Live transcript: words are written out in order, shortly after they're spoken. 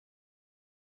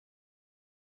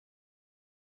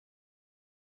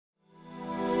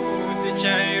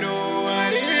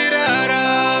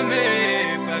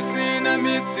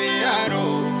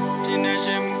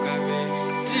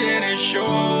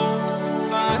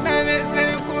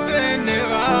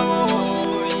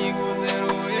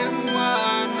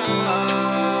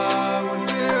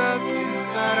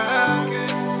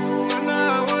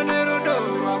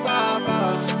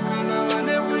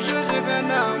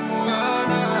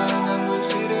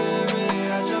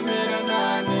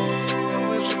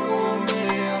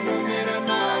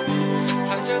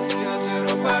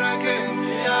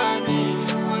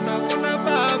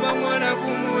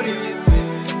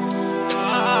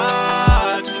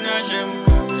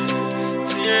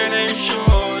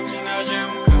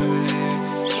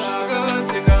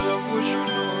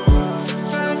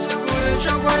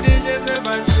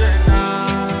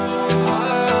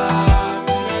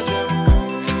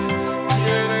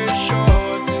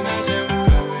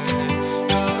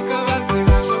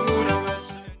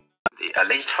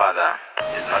father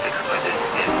is not excluded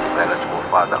as the biological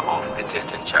father of the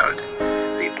tested child,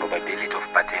 the probability of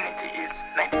paternity is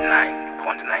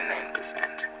 99.99%.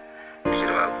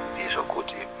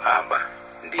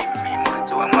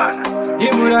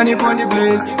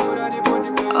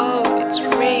 Oh, it's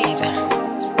Raid.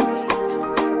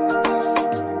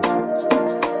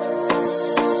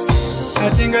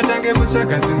 Atinga tange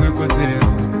kutsvaga dzimwe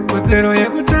kodzero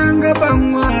yekutanga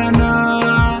pamwana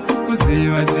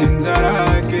kuziva dzinza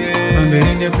rake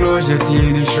pamberi neclosure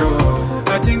DNA show.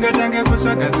 Atinga tange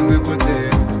kutsvaga dzimwe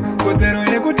kodzero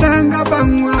yekutanga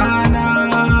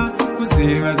pamwana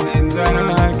kuziva dzinza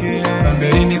rake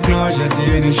pamberi neclosure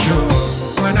DNA show.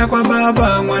 Mwana kwa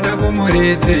baba, mwana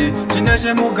kumurizi,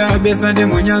 chinashe mugabesa ndi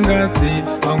munyangatsi,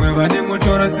 vamwe vane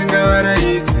mutoro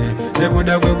singavaraidzi,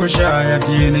 nekuda kwekushaya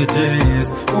DNA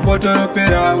test,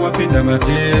 kupotoropera wapinda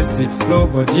matesti,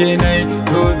 global DNA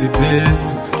do the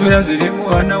best, tora zviri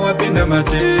muhana wapinda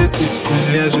matesti,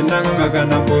 izviya zvinanganga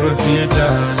kana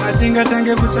profita. Atinga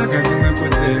tange kutsvaga dzimwe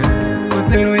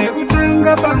kodzero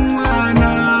yekutanga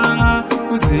pamwana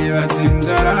kuziva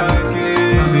dzinza rake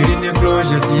pamberi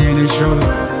neclosure DNA show.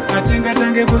 Atinga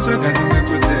tange kutsvaga dzimwe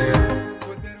kodzero.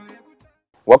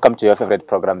 Welcome to your favorite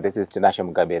program. This is Tinashe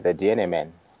Mugabe, the DNA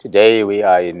man. Today we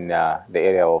are in the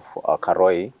area of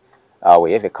KAROI.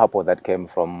 We have a couple that came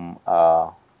from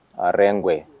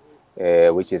Rengwe,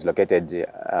 which is located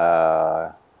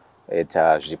at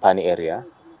ZVIPANE area.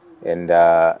 And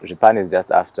ZVIPANE is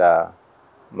just after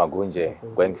Magunje,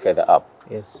 going further up.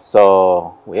 Yes.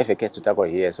 So we have a case to tackle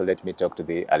here. So let me talk to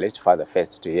the alleged father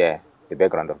first to hear the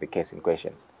background of the case in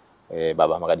question.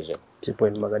 Baba Magadije. 3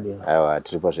 point Magadije. Aiwa,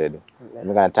 triple shade.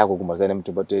 Mika nataka kumozana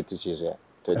mtumbo tichizwe.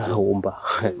 Humba.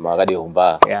 Magadi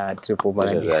humba. Yeah, triple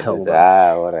Magadije.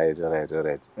 All right.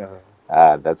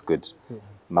 That's good.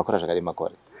 Makore zvakadi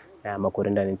makore. Yeah, makore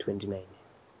ndani 29.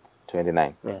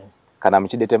 29. Yes. Kana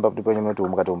mchide temba kuti penyu munoti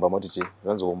umukati humba moti chi.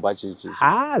 Zonzo humba chi.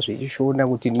 Zvichishona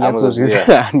kuti nyatsozvisa.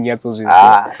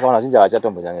 Saka vanhu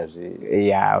vachatombo nyanya zvi.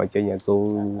 Yeah, vachanyatso.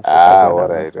 All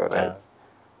right.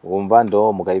 Humba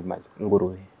ndo mukaipi manje?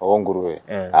 Nguruve. Oh, nguruve.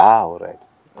 All right.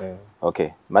 Okay.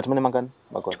 Mati mune mangani?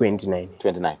 29.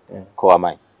 29. Ko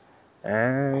amai?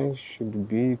 Should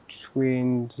be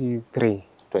 23.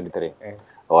 23.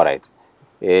 All right.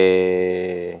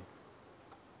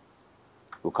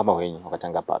 Ukama wenyu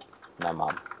wakatanga papi na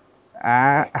mama?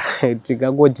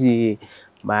 Tikangoti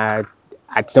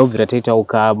hatina kubvira taita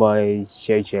ukama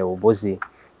chaiwo bosi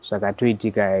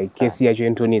zvakatoitika kesi yacho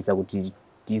intonetsa kuti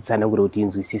titsanangure kuti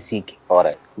inzwisisike.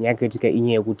 Alright. Yakaitika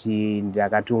inyaya yekuti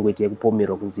ndakatongoita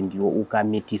yekupomerwa kunzi ndiwo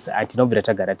ukamitisa, hatina kubvira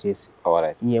tagara tese.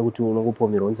 Alright. Inyaya yekuti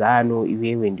unongopomerwa unzi ano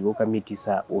iwewe ndiwo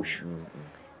ukamitisa ushu.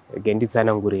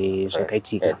 Nditsanangure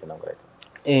zvakaitika.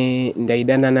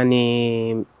 Ndaidanana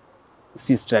ne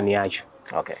sister yacho.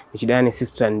 Okay. Ndichidana ne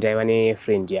sister ndaiva ne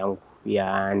friend yangu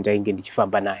ndainge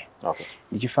ndichifamba naye. Okay.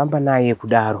 Ndichifamba naye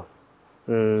kudaro.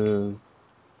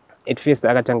 At first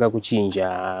akatanga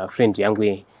kuchinja friend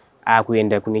yangu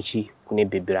akuenda kune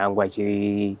baby rangu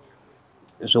achiri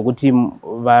zvokuti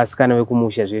vasikana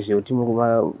vekumusha zvezve kuti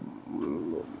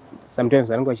sometimes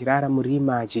vanenge vachirara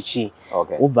murima achichi.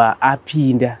 Okay. Obva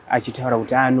apinda achitaura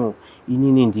kuti ano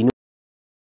inini ndino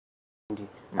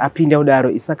apinda kudaro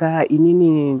isaka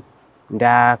inini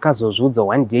ndakazozvudza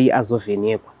one day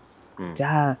azovhenekwa.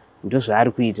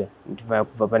 Ndozvaari kuita.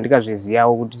 Kubva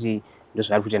pandikazvizivawo kuti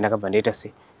ndozvaari kuita ndakabva ndaita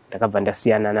sei. Ndakabva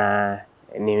ndasiyana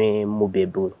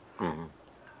nemubhebhu.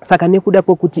 Saka nekuda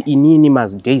kwokuti inini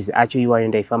madays acho iwayo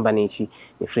ndaifamba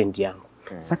nefriend yangu.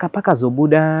 Saka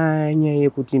pakazobuda nyaya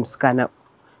yekuti musikana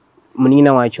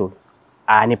munin'ina wacho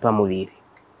ane pamuviri.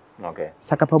 Okay.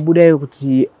 Saka pabuda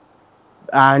yekuti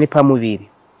ane pamuviri.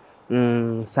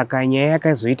 Saka nyaya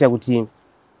yakazoita kuti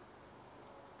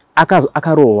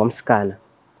akarohwa musikana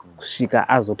kusvika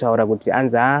azotaura kuti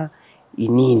anza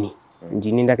inini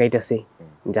ndini ndakaita sei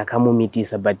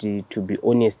ndakamumitisa, but to be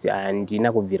honest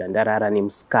handina kubvira ndarara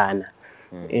nemusikana.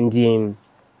 And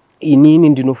inini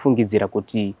ndinofungidzira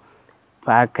kuti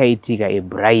pakaitika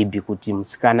bribe kuti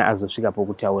musikana azosvika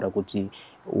pokutaura kuti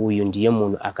uyu ndiye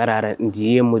munhu akarara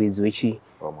ndiye muridzi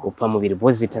wepamuviri.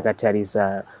 Bhozi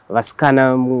takatarisa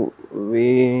vasikana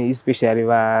especially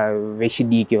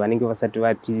vechidiki vanenge vasati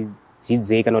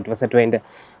vatidzidzei kana kuti vasati vaenda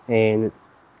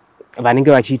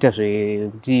vanenge vachiita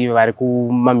zvekuti vari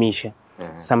kumamisha,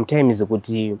 sometimes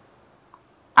kuti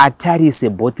atarise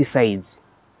both sides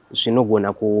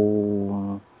zvinogona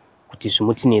kuti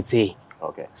zvimutinetsei.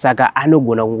 Okay. Saka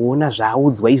anogona kungoona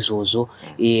zvaudzwa izvozvo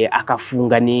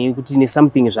akafunga nekuti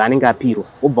something zvaanenge apirwa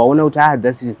obva aona kuti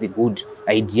this is the good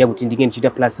idea kuti ndinge ndichiita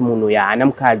plus munhu haana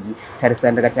mukadzi.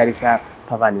 Tarisa ndakatarisa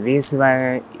pavanhu vese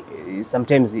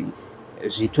sometimes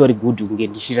zvitori good kunge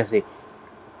ndichita se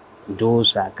ndo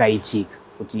zvakaitika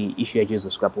kuti issue yacho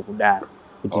izosvikapo kudaro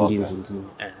kuti ndinzi ndini.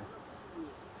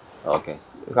 Okay.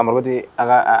 Saka muri kuti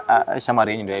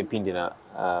shamwari yenyu ndo yaipindira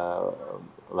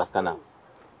vasikana?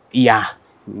 Ya.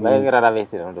 Vairara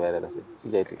vese ndo vairara sei?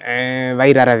 Chichaitika?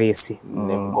 Vairara vese.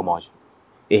 Nemukoma wacho?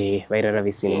 Vairara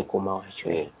vese nemukoma wacho.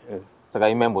 Saka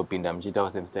imembopinda muchiitawo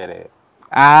same style?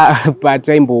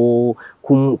 Pataimbo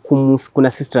kuna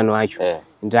sister wacho.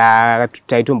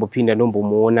 Taitombopinda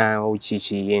ndombomuona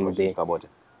uchichi ende. Kabota?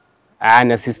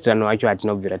 Na sister wacho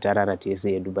hatina kubvira tarara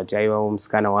tese yedu, but aiwa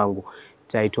musikana wangu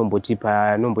taitomboti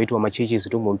panomboitwa machechi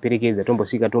tombomuperekedza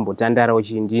tombosvika tombotandara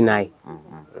uchindi naye.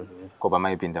 Kopa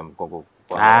maipinda mukoko?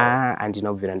 Handina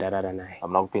kubvira ndarara naye.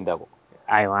 Hamuna kupindako?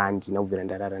 Aiwa, handina kubvira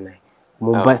ndarara naye.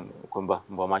 Kumba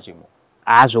machimo?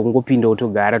 Zvokungopinda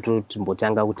wotogara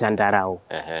tombotanga kutandarawo.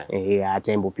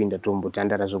 Hataimbopinda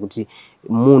tombotandara zvokuti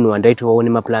munhu wandaitovawo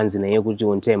nemaplans naye kuti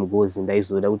on time goes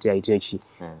ndaizoda kuti aite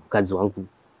mukadzi wangu.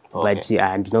 But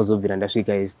handinozobvira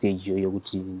ndasvika stage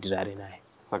yokuti ndirare naye.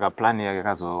 Saka plan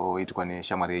yakazoitwa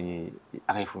neshamwari yenyu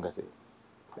akaifunga sei?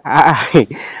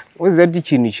 Uziva kuti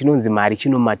chinhu chinonzi mari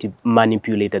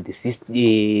chinomanipulate the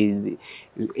system,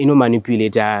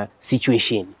 inomanipulate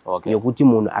situation yokuti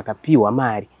munhu akapiwa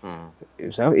mari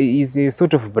is a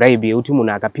sort of bribe yekuti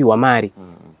munhu akapiwa mari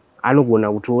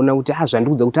anogona kutoona kuti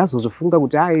zvandikudza kuti azozvifunga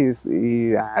kuti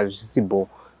hazvisibo,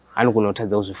 anogona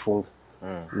kutadza kuzvifunga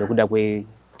nekuda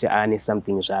kwekuti ane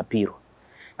something zvaapirwa.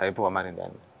 Aipiwa mari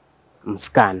ndani?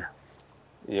 Musikana.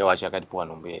 Iye wacho akatipiwa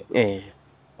nhumbi?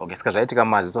 Okay, saka zvaitika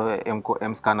mumaziso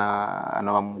emusikana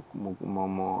anova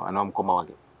mukoma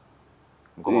wake?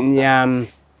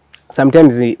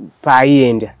 Sometimes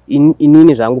paaienda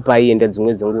inini zvangu paaienda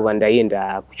dzimwe dzenguva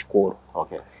ndaienda kuchikoro.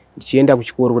 Ndichienda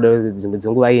kuchikoro kuda dzimwe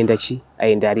dzenguva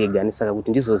aienda ari ega, saka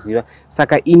kuti ndizoziva.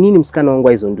 Saka inini musikana wangu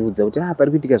aizondiudza kuti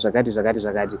pari kuitika zvakati.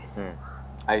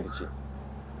 Aiti chi?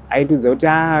 Aitiudza kuti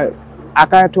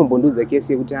akatombondiudza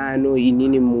kesi yekuti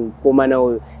inini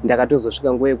mukomana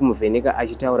ndakatozosvika nguva yekumuvheneka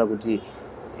achitaura kuti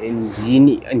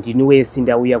ndini wese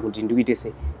ndauya kuti ndikuite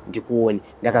se ndikuone.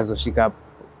 Ndakazosvika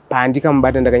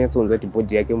pandikamubata ndakanyatsonzwa kuti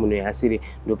bhodhi yake munhu yasiri,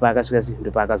 ndopaakasvika se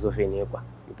ndopaakazovhenekwa.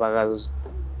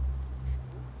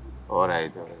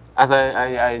 Alright. Asa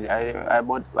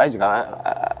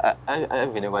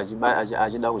aivhenekwa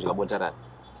achida kudya bota rani?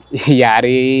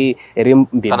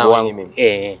 Rembembo wangu.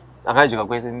 Akadya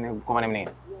kwese nemukomana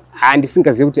munenge?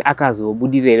 Handisingazivi kuti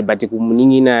akazobudirira here, but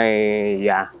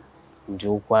kumunin'ina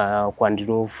ndo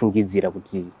kwandinofungidzira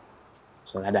kuti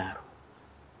zvakadaro.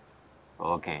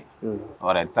 Okay.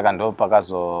 Alright. Saka ndo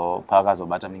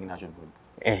pakazobata munin'ina wacho?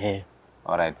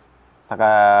 Alright.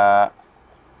 Saka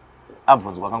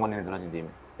abvunzwa akangonenedzera kuti ndimi?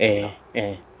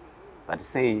 But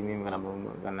sei imimi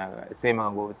kana sei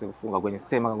makangofunga kwenyu,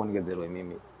 sei makangonekedzerwa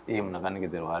imimi iye munhu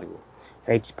akanekedzerwa ariwo?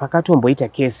 Right, pakatomboita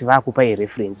kesi vakupai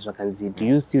reference zvakanzi do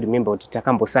you still remember kuti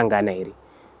takambosangana here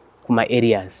kuma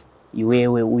areas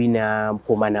iwewe uina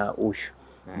mukomana ushu.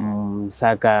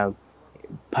 Saka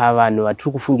pavanhu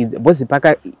vatiri kufungidza bosi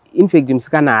in fact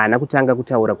musikana haana kutanga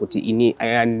kutaura kuti ini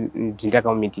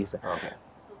ndindakamumitisa.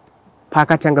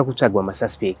 Pakatanga kutsvagwa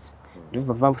masuspects.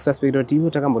 Ndobva vasuspect kuti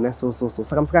iwe takambona so.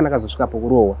 Saka musikana akazosvikapo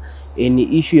kurohwa.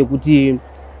 Issue yekuti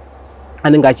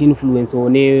anenge achiinfluence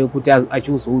nekuti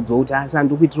achizoudzwa kuti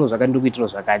ndikuitirawo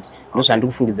zvakati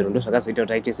ndozvandikufungidzira, ndozvakazoita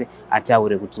kuti aite se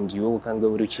ataure kuti ndiwe ukange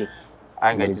uri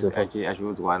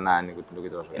achiudzwa nani kuti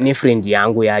ndikuitirawo zvakati? Nefriend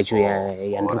yangu yacho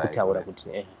yandiri kutaura kuti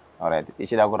Alright,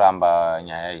 ichida kuramba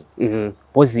nyaya iyi?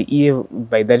 Because iye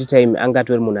by that time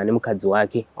angatori munhu ane mukadzi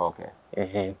wake.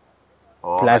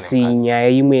 Plus nyaya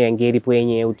imwe yange iripo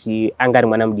yenyaya yekuti angari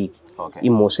mwana mudiki,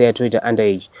 imhosva yatoita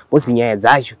underage. Because nyaya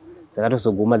dzacho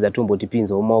dzakatozoguma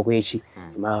dzatombotipinzawo mumaoko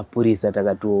mapurisa,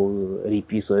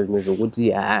 takatoripiswa zvimwe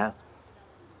zvokuti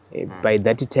by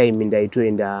that time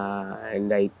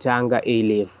ndaitanga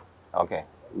A-level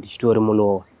ndichitori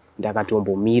mulowa,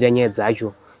 ndakatombomira nyaya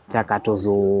dzacho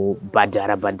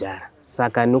takatozobhadhara.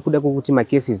 Saka nokuda kwokuti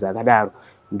makesis akadaro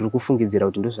ndiri kufungidzira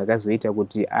kuti ndozvakazoita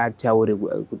kuti ataure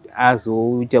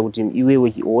azoita kuti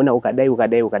iwewe ona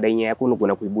ukadai nyaya yako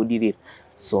unogona kuibudirira.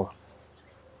 So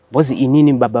bozi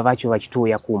inini baba vacho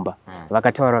vachitouya kumba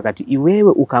vakataura vakati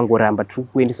iwewe ukangoramba tiri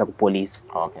kuendesa kupolisi.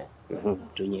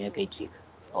 Ndonyaya yakaitika.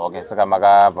 Saka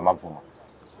makabva mabvuma?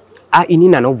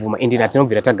 Inini hanobvuma ende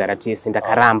natinobvira tagara tese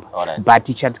ndakaramba.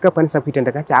 But chatikakwanisa kuita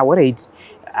ndakati alright,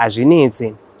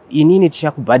 hazvinetse, inini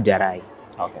tichakubhadharai.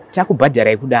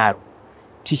 Takubhadharai kudaro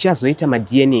tichazoita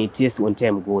ma-DNA test on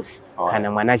time goes.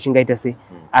 Kana mwana achingaita se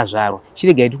azvarwa,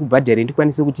 chiregai tikubhadharai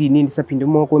ndikwanise kuti inini ndisapinde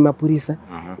mumaoko emapurisa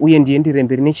uye ndienderere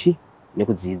mberi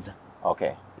nekudzidza.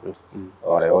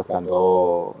 Alright, Oscar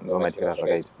ndo maitira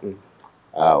zvakaita.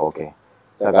 Okay.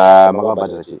 Saka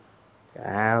makabhadhara chi?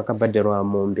 Wakabhadharwa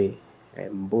mombe,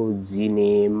 mbudzi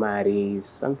nemari,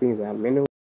 something that many.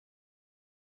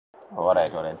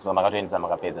 Alright. So makatoendesa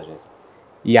makapedza zvese.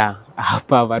 Yeah,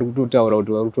 apa vari kutotaura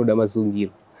kuti vari kutoda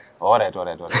masungiro. Alright.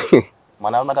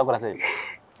 Mwana umatakura sei?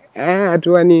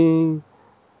 Atova ni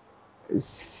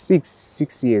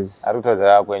 6 years. Ari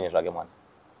kutodzera kwenye zvake mwana.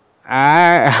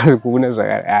 Kuna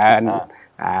zvakare.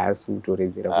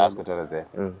 Sikutoredzera. Sikutoredzera.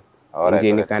 Alright.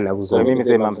 Ndini kana kuzomba. Mimi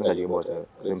sei mamsingaje kubota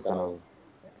rimskana uyu.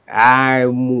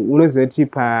 Unozoti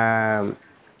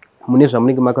mune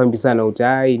zvamunenge makambisana kuti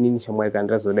inini shamwari kana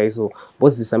ndazoda iso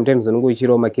because sometimes unenge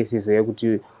uchirawo macases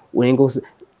ekuti unenge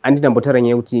andinambotaura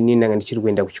nyaya yekuti inini ndanga ndichiri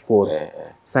kuenda kuchikoro.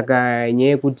 Saka nyaya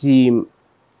yekuti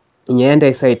nyaya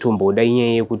yandaisayitomboda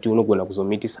inyaya yekuti unogona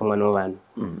kuzomitisa mwana wavanhu.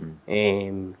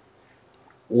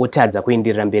 Wotadza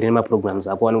kuenderera mberi nemaprograms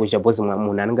ako anenge uchiita because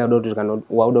munhu anenge ada kuti kana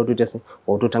wauda kutoita sei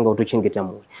wautotanga kutochengeta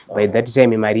mhuri. By that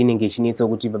time mari inenge ichinetsa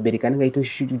kuti vabereki anenge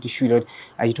aitoshuira kuti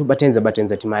achitobatanidza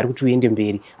kuti mari kuti uende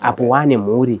mberi apo wane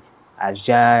mhuri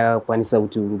hazvichakwanisa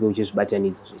kuti unge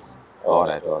uchizvibatanidza zvese.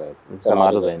 Alright. Saka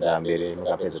makatozoenda mberi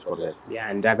mukapedza chikoro.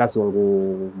 Yeah,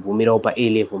 ndakazongogumirawo pa-A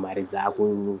level mari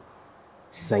dzako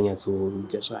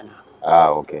dzisanyatsoita zvakanaka.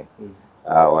 Okay.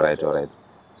 Alright.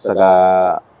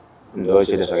 Saka ndo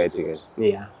chete zvakaitika.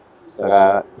 Yeah.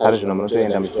 Saka pari zvino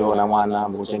munotoenda muchitoona mwana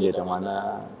mukuchengeta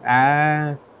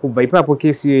mwana. Kubva ipapo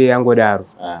kesi iyo yangodaro.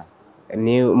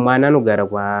 Mwana anogara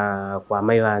kwa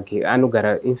mai vake,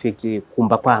 anogara in fact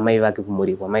kumba kwa mai vake,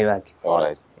 kumhuri kwa mai vake.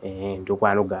 Alright.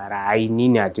 Ndokwaanogara.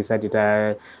 Hainini hatisati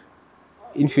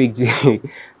in fact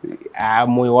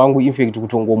moyo wangu in fact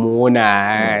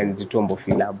kutongomuona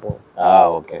nditombofeelapo.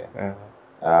 Okay.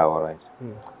 Alright.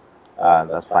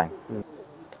 That's fine.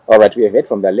 Alright, we have heard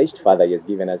from the alleged father. He has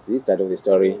given us his side of the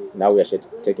story. Now we are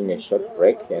taking a short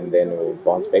break and then we'll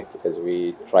bounce back as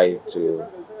we try to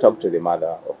talk to the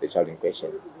mother of the child in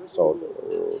question. So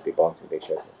we'll be bouncing back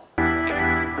shortly.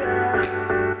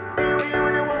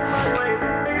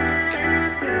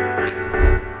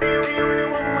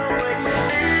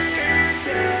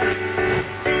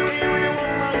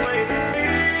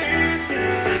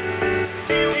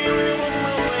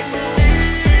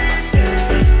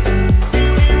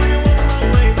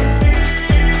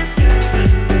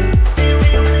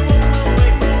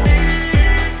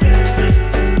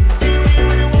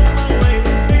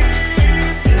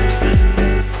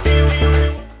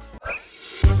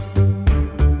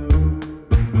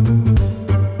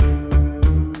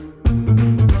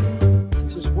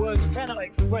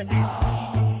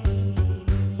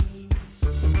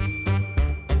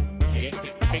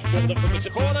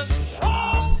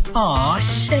 Aw,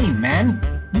 shame, man.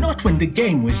 Not when the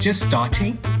game was just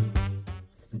starting.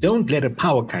 Don't let a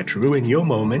power cut ruin your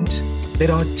moment. Let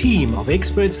our team of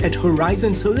experts at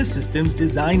Horizon Solar Systems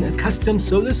design a custom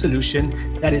solar solution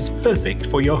that is perfect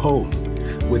for your home.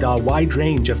 With our wide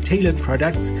range of tailored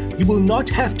products, you will not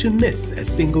have to miss a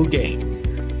single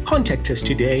game. Contact us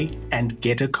today and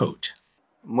get a quote.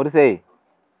 Murisei?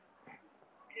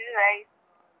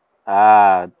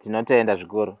 Tinotenda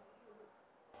zvikuru.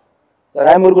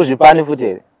 Saka muri kuzvipani futi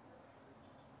here?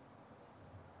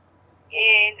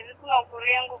 Ndiri kuno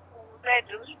kurengo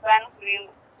kusaidhi kuzvipani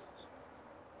kurengo.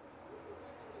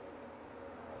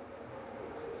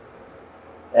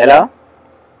 Hello?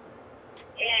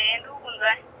 Ndiri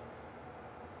kunzwa.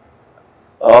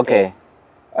 Okay.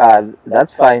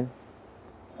 That's fine.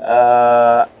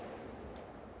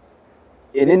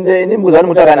 Ini mbuza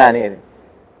mutaura nani here?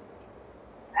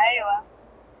 Aiwa.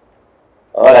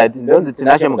 Alright, ndonzi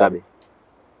Tinashe Mugabe.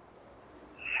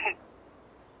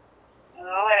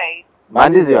 Alright.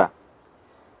 Mandiziva?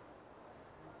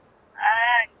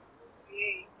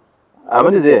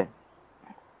 Amundizive?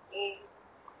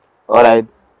 Alright.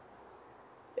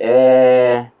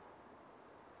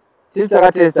 Tiri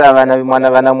takatesta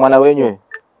mwana wenyu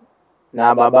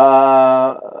na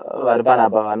baba vari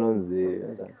panapa vanonzi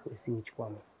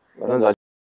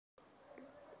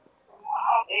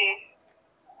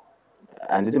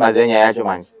handiti maziva nyaya yacho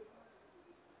manje.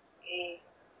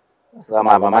 Saka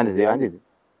mabva mandiziva handiti?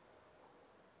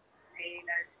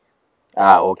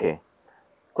 Okay.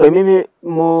 Kwemimi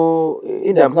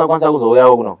inda musakwanisa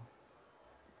kuzouyawo kuno?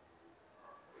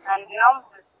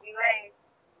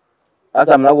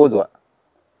 Asa muna kuudzwa?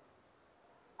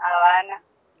 Havana.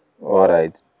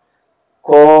 Alright.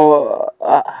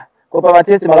 Ko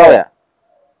pamatesti makauya?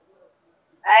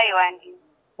 Aiwa ndini.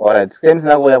 Alright. Sei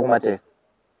musina kuuya kumatesti?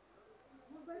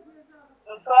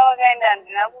 Musi wavakaenda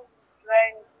handina kuziva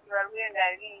vari kuenda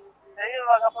rini.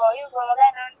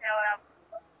 Vakaenda kunditaura.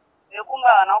 vekumba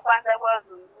vanokwanisa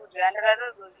kwazundudza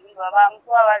andikatozozvinzwa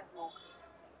vamukuva vadzoka.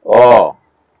 Oh.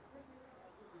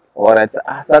 Alright.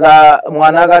 Saka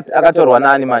mwana akatorwa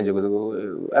nani manje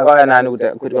akauya nani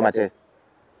kuitwa matest?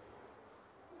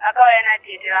 Akauya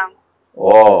natete vangu.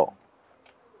 Oh.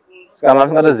 Saka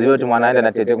masingatozivi kuti mwana aenda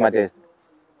natete kumatest?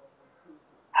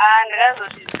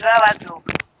 Ndikazozviziva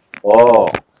vadzoka. Oh.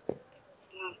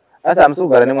 Asi hamusi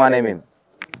kugara nemwana imimi?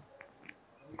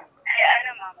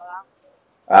 Ane mama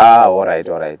vangu.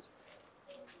 Alright.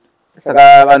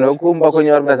 Saka vanhu vokumba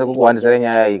kwenyu vari kudasa kukuwandisa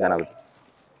nyaya iyi kana kuti?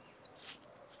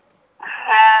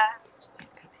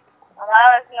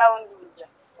 Vasina kundudza.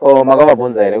 Oh,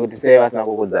 makavabvunza here kuti sei vasina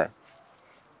kukuudzai?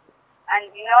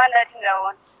 Handina wandati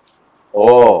ndaona.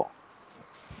 Oh.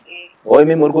 Oh,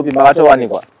 imi muri kupi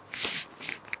makatowanikwa?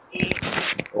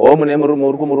 Oh,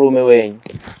 muri kumurume wenyu?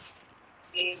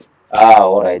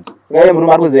 Alright. Saka iye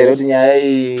murume ari kuziva here kuti nyaya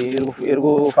iyi iri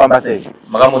kufamba sei?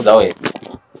 Makamuudzawo here?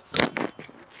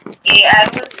 Ari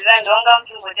kuziva ndonga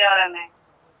muchimbotaura naye.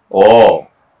 Oh.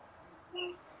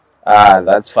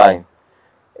 That's fine.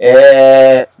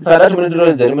 Saka ndati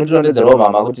mundirondedzerawo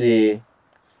mama kuti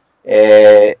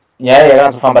nyaya iyi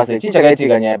yakazofamba sei? Chii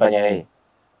chakaitika panyaya iyi?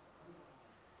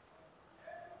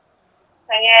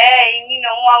 Panyaya iyi ini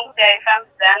nomwe wangu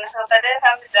taifambidzana, saka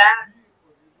taifambidzana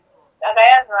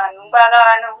akayazwa nhumba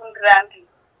akava nokundirambi.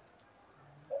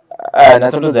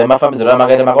 Nasondodzai mafambidziro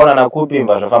amakaita, makaonana kupi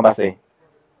mba zvafamba sei?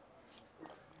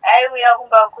 Aiuya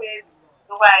kumba kwedu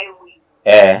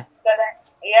ndokwaiuya. Saka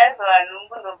yazwa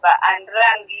nhumbu ndobva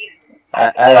andirambira.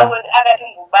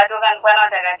 Akatimbobata ukandikwana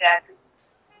kuti akatatu.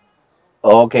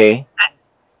 Okay.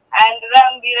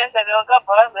 Andirambira saka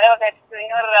vakabva vazaya vakati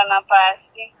tonyorerana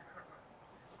pasi.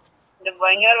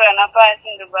 Ndobva nyorerana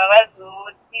pasi ndobva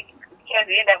vazoti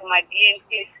tichazoenda kuma-DNA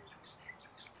test.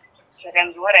 Saka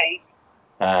ndoraiti.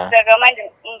 Saka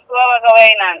manje musi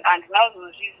wavakavaina handina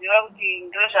kuzozviziva kuti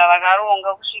ndo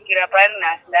zvavakaronga kusvikira pari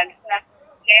nhasi ndandisina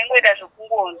chaingoita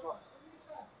zvokungonzwa.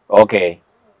 Okay.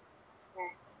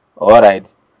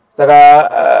 Alright.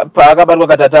 Saka paakabatwa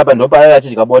katatapa ndo paaiva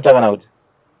achidya bota kana kuti?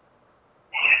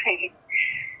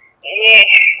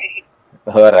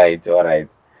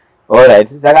 Alright.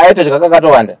 Saka aitodya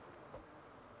kakatowanda?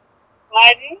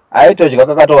 Mati? Aitodya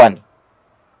kakatowanda?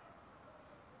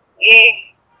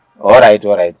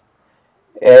 Alright.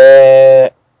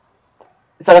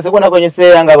 Saka sekuona kwenyu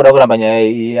sei anga kuda kuramba nyaya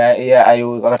iyi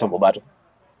ayo akatombobatwa?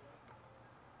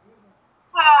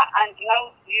 Handina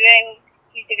kuziva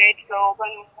chichakaitika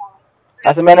pano.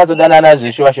 Asi mainatsodanana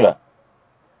zveshuwa?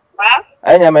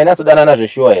 Ainyama mainatsodanana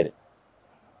zveshuwa here?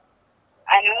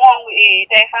 Ane mwangu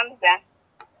taifambidzana.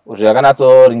 Kuti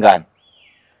akanatsoringana?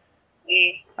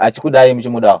 Achikudai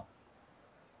muchimudawo?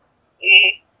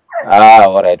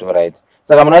 Alright.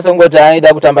 Saka munasongoti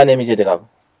aida kutamba nemi chete kapo?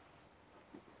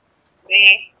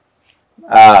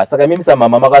 Saka mimi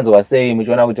samama makanzwa sei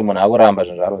muchiona kuti munhu akuramba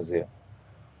zvinhu zvaroziva?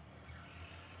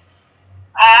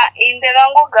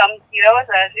 Ndakangogamuchirawo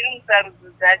zvazviri musarudzo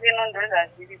dzake nondo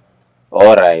zvazviri.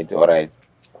 Alright.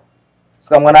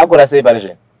 Saka mwana akura sei pari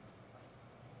zvino?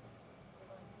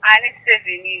 Ane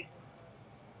 7 years.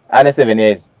 Ane 7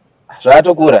 years?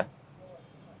 Zvatokura?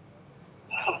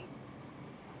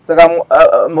 Saka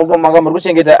muri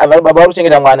kuchengeta, baba vari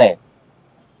kuchengeta mwana here?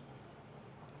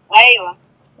 Aiwa.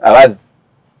 Havazi?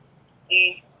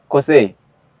 Kosei?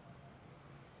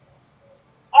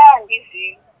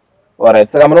 Handizivi.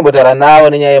 Alright. Saka munombotaura navo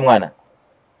nenyaya yemwana?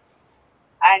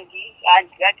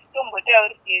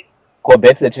 Hatitombotauri kesi. Ko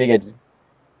birth certificate?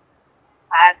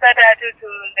 Hasati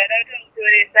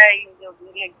ndakatomutoresa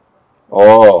indogungeni.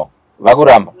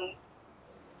 Vakuramba?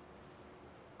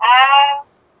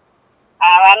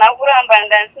 Havana kuramba,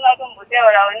 ndandisina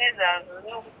kutombotaurawo nezvazvo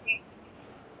nokuti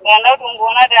ndanda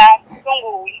kutongoona kuti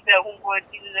tongohwisa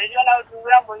kungoti zvachiona kuti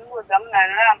urambonyingodza munhu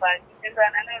anoramba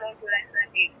achitengana nolotoranisa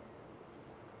ndege.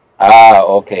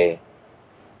 Okay.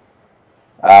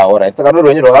 Alright. Saka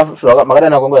rwenyu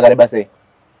makadana kwenguva yakareba sei?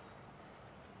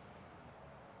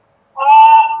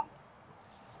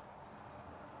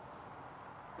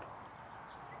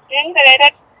 Ndakaita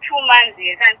 2 months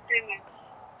here, 3 months.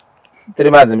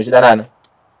 3 months muchidanana?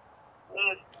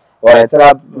 Alright.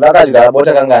 Saka vakadya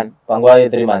bota kangani panguva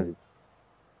ye3 months?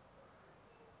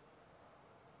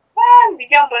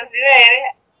 Ndichamboziva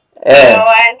here.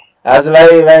 Asi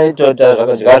vaitoita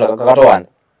zvakadya kakatowanda?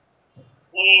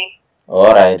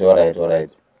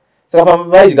 Alright. Saka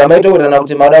vaidya maitokurirana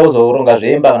kuti mada kuzoronga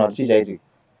zveimba kana kuti chii chaitika?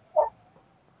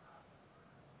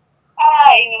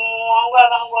 Ini munhu wangu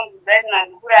akangondudza kuti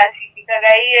ndandikura asviki,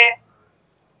 saka iye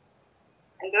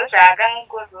ndo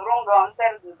zvaakangozorongawo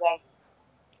musarudzo dzake.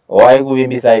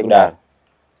 Aikuvimbisai kudaro?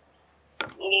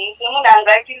 Semunhu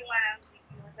anga achiri mwana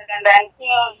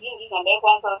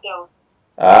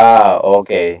Ah,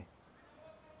 okay.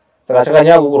 Saka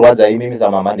chakanyanya kukurwadza imimi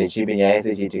samama ndechipi nyaya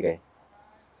yese chiitika iyi?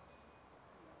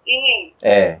 Ini.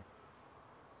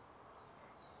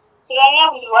 Chakanyanya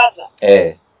kundirwadza.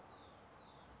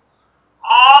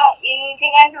 Ini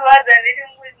chakandorwadza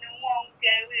ndechekuti mumwe kuti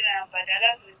aiwira mbadala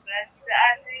zvezasi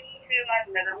asi mushure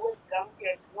ndakangozika kuti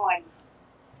azvinowani.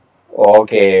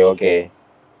 Okay.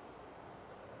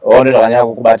 Ndo zvakanyanya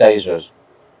kukubata izvozvo.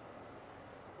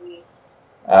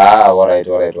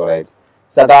 Alright.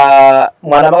 Saka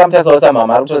mwana makamutasawo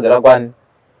samama ari kutodzera kwani?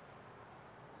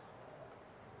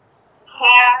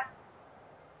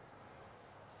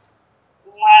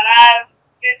 Mwana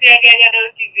sisi yake akada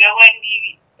kutibvira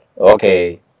kwandiri.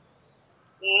 Okay.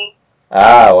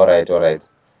 Alright.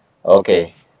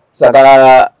 Okay.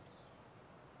 Saka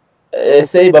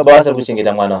sei baba wasiri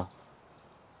kuchengeta mwana?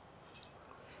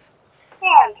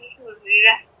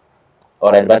 Ndikuzvira.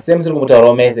 Alright, but sei musiri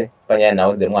kumutaurawo mese panyaya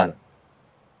nhau dzemwana?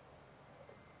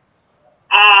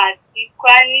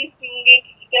 Tikwanisi kunge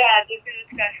tichitaura tese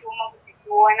tikashoma kuti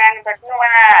tionane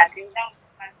patinowana hatina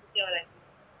kutaura.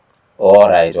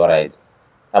 Alright.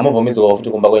 Hamubvumidzwawo futi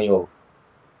kumba kwenyuko?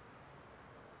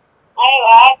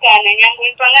 Aiwa kana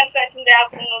nyangwe panga ndisati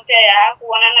ndakunota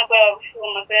yaakuonana kwaiva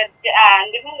kushoma kuti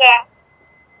ndifunga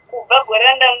kubva gore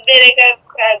randamubereka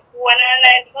kuonana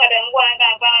naye ndikada nguwana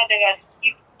kana pana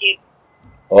takaskipskip.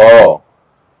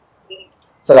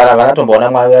 Saka havana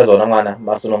tomboona mwana uyazoona mwana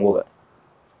masununguka?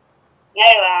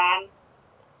 Aiwa.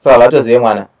 Saka havatozive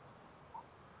mwana?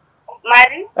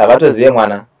 Mari? Havatozive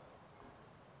mwana?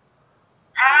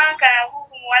 Kana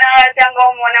kukumuona vatanga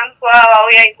umuona musi wavo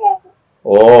vauya ikoko.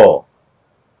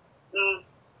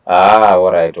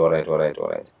 Alright.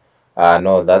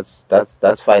 No,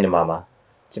 that's fine mama.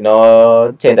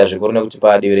 Tinotenda zvikuru nekuti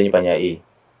padivi renyu panyaya iyi.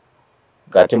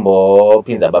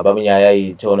 Ngatimbopinza baba munyaya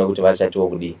iyi tione kuti vachatiwo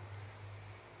kudii.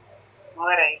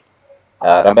 Alright.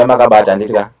 Rambai makabata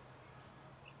handitika?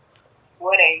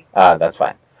 Alright. That's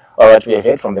fine. Alright, we have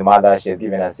heard from the mother. She has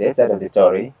given us her side of the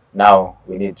story. Now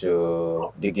we need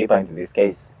to dig deeper into this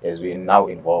case as we now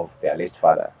involve the alleged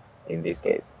father in this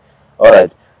case.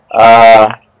 Alright.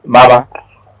 Mama.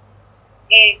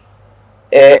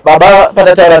 Baba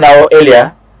patataura nawo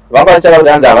earlier. Vanga vachitaura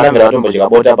kuti hanzi havana mvera vatombocheka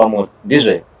bota pamuri.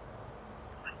 Ndizve?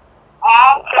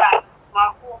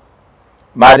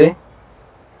 Mati?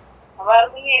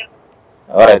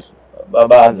 Alright.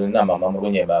 Baba hanzi na mama muri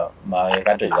kunyeba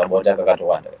makatocheka bota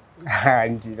kakatowanda.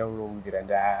 Ndina unomvira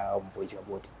ndambocheka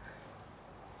bota.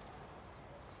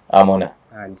 Amona?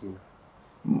 Ndina.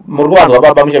 Muri kuwanzwa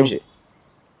baba mushe?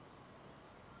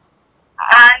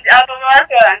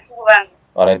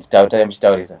 Alright, tautaye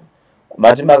muchitaurisa.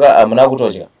 Mati hamuna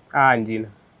kutodya? Ndina.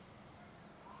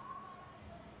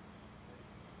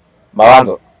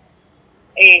 Mawanzo?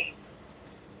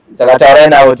 Saka taurai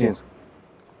navo tinzwa.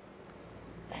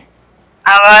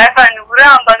 Havafani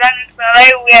kuramba kana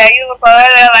pavaiuya ivo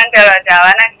pavaiuya vantaura kuti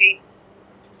havana sei.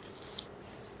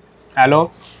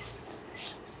 Hello?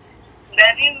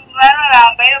 Ndati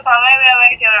vanoramba ivo pavaiuya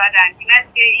vaitaura kuti handina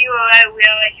sei ivo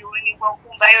vaiuya vachionekwa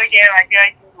kumba ivo chaivo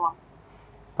vachivachinwa.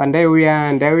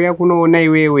 Ndaiuya kunoona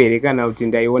iwewe here kana kuti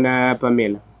ndaiona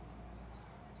Pamela?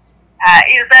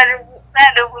 Ivo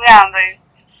sade kuramba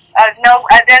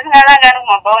hatisingavangani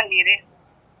kumabhaundi here.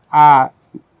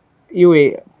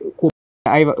 Iwe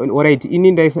alright,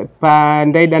 ini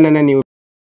ndaidanana newe.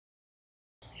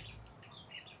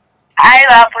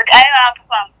 Aivapo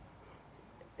pamba.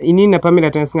 Ini na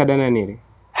Pamela tanisingadanana here?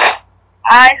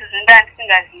 Izvozvo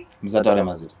ndandisingazivi. Musataure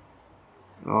mazita.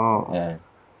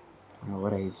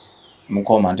 Alright.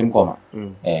 Mukoma, ndimukoma.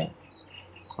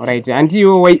 Alright, handi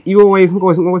iwo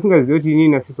waisingazivi kuti ini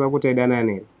nasisi wako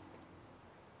taidanana here?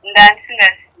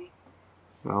 Ndandisingazivi.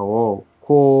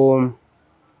 Ko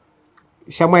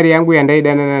shamwari yangu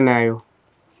yandaidanana nayo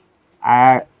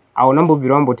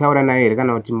haunambobvira wambotaura nayo here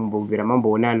kana kuti mumbobvira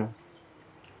mamboonana?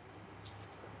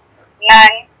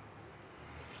 Nani?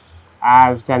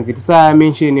 Tanzi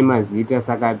tisamenshene mazita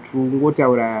saka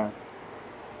tungotaura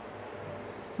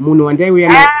munhu wandaiuya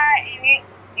naye.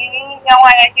 Ini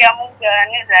nyamwana chiyamugaura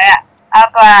nezaya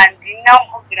apa handina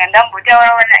kumbobvira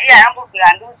ndambotaura iye haambobvira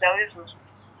handiudzawo izvozvo.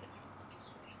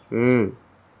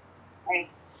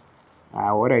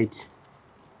 Alright.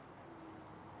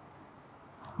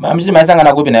 Mama muchiti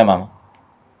maisangana kupi naye mama?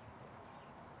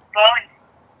 Bound.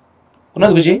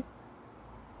 Unonzi kuchi?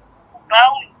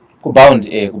 Bound.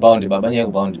 Kubound baba nyaya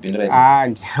kubound pindura iti.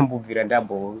 Ndiyambobvira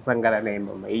ndambosangana naye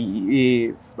mama.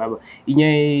 Baba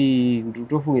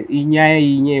inyaya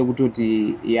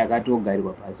yekutoti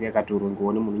yakatogarirwa pasi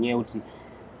yakatorongowa nemunhu nyaya yekuti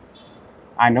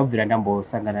handabvira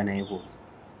ndambosangana naye ko.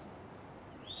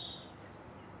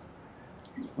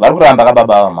 vari kuramba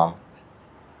kababa ava mama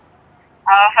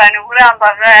avafani kuramba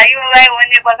ivo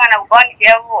vaionekwa kana kubaundi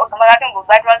yavo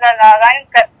vakatombobatwa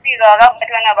kanikatsika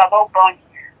vakabatwa nababa kubaundi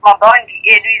mabaundi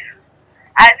edu isu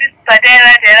asi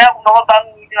patairataira kumba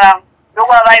kwabamunini vangu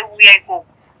ndokwavaiuya ikoko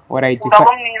kumba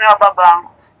kwamunini wababa vangu.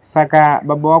 Saka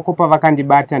baba wako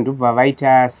pavakandibata ndobva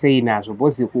vaita sei nazvo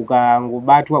bhozi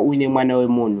kukangobatwa uine mwana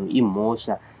wemunhu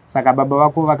imhosva. Saka baba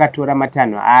vako vakatora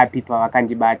matanho api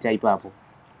pavakandibata ipapo?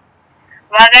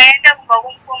 Vakaenda kumba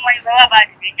kumukoma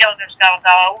vavabati venja vakasvika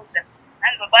vakavaudza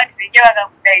hanzi babati venja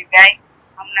vakakudaidzai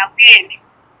hamuna kuenda.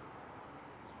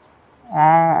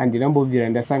 Handinambobvira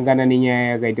ndasangana nenyaya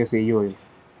yakaita seiyoyo.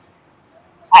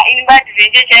 Ini bati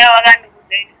venja chaivo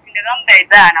vakandiudza ini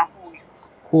ndakamudaidza hana kuuya.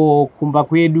 Ko kumba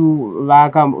kwedu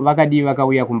vakadii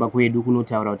vakauya kumba kwedu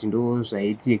kunotaura kuti ndo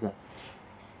zvaitika?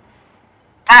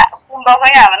 Kumba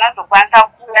kwayo havanazokwanisa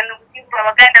kuuya nokuti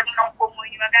pavakaenda kuna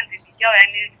mukomonyi vakanzi ndichauya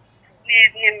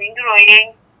nemhinduro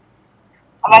yenyu.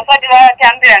 Havasati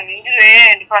vatambira mhinduro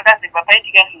yeyo ndipo vakazibva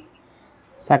paitika zvinhu.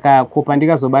 Saka ko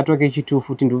pandikazobatwa kechitufu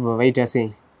futi ndobva vaita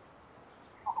sei?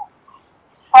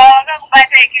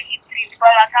 Pavakakubata kechi3 ndipo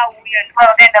vakauya ndipo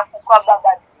vakaenda kwababa.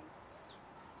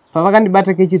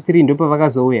 Pavakandibata kechi3 ndo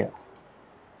pavakazouya?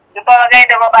 Ndipo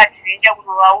vakaenda kwabati venja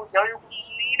kunovaudza uyu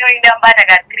inoinda mbata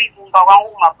ka3 kumba kwangu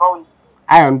kumabaundi.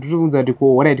 Aiwa ndinoudza kuti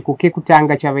ko alright ko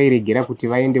kekutanga chavairegera kuti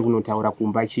vaende kunotaura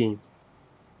kumba chii?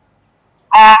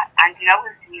 Handina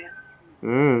kuziva.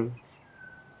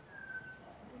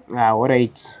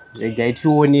 Alright. Regai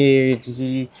tione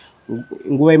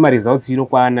nguva yemaresults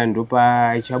inokwana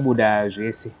ndopa chabuda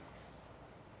zvese.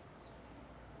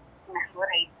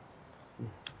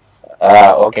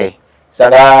 Okay.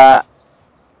 Saka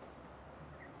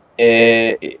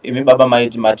imi baba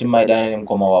maiti mati maidana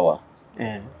nemukoma wawa.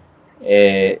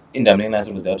 Indamno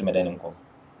inasiri kuziva kuti maidana nemukoma.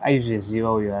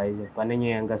 Aizviziva uyo aiza pane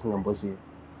nyaya yanga asingamboziva.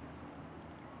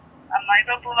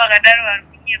 Ipapo vakadaro vari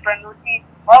kunyepa nokuti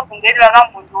vabvungeti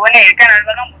vakambondiona here kana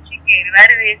vakambosvika here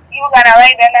vari vese. Ivo kana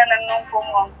vaidanana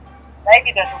nomukoma wangu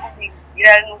vaiita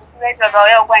zvokubvira nokuti vaiti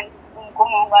vakauya kwandisi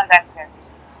mukoma wangu angasika.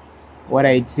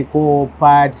 Alright, ko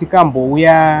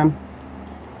patikambouya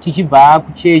tichibva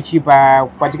kuchechi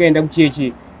patikaenda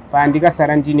kuchechi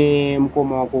pandikasara ndine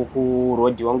mukoma wako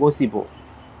kurodhi wangu usipo.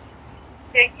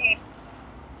 Chechi.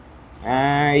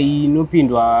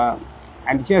 Inopindwa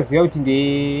handichaziva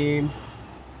kuti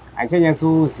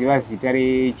handichanyatsoziva zita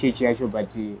rechechi yacho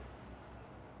but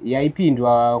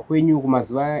yaipindwa kwenyu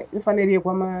kumazuva inofanira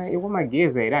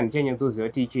yekwamageza here handichanyatsoziva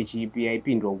kuti ichechi ipi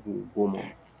yaipindwa kugomo.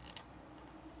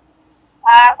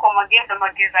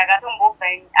 Mageza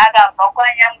akatombobva ini akabva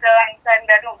kwanyamura vanisati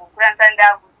ndatombokura nsati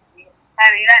ndakuziva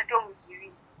kana ina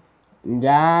nditomuzivi.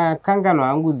 Ndakanganwa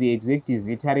hangu the exact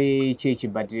zita rechechi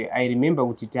but I remember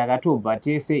kuti takatobva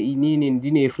tese inini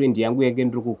ndine friend yangu yake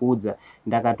ndiri kukuudza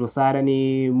ndakatosara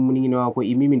nemunin'ina wako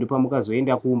imimi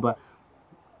ndopamukazoenda kumba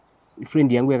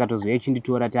friend yangu yakatozouya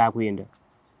ichinditora taakuenda.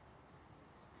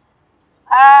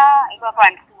 Ipapo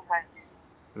handikuziva.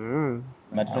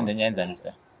 Mati friend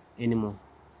yanyanzanisa anymore.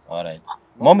 Alright.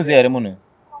 Momuziva here munhu?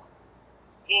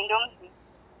 Ndomuziva.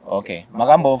 Okay.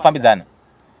 Makambofambidzana?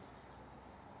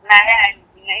 Naye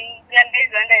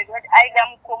handina ndaiziva kuti aida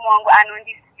mukoma wangu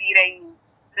anondisivira ini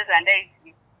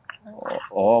ndozvandaiziva.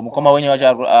 Mukoma wenyu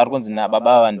wacho ari kunzi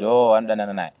nababa ava ndo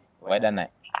vanodanana naye vaida naye?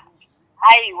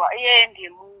 Aiwa iyeye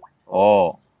ndemumwe.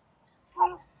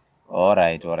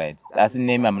 Alright. Asi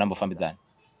nemi hamunambofambidzana?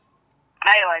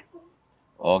 Aiwa.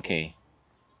 Okay.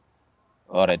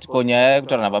 Alright. Ko nyaya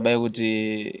yekutaura nababa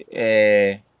yekuti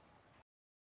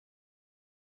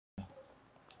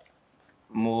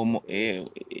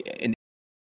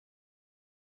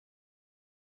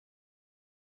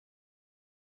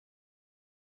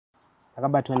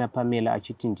akabatwa naPamela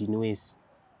achiti ndini wese.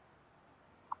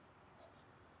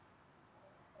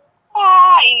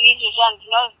 Izvi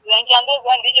zvandinoziva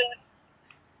ndichandoziva ndechekuti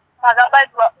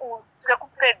akabatwa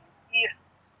sekupedzisira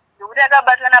ndokuti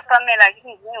akabatwa naPamela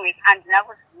achiti ndini wese handina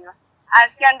kuziva.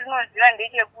 Asi chandinoziva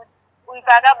ndechekuti uyu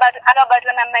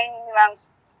akabatwa namainini vangu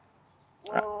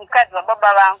mukadzi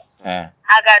wababa vangu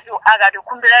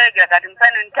akatokumbira regera akati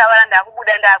musanonditaura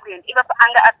ndakubuda ndakuenda. Ipapo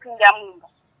anga apinda mumba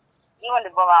ivo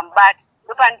ndibva vamubata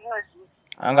ndopandinoziva.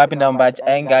 Anga apinda mumba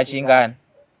ainge achingani?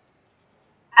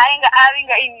 Ainge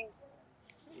avinga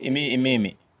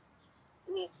imimi.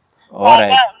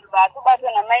 Alright. Ndobva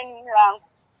atobatwa namainini vangu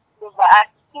ndobva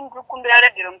achindikumbira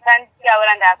regero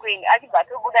musanditaura ndakuenda achibva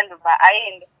atobuda ndobva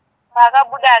aenda.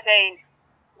 Paakabuda akaenda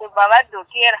ndobva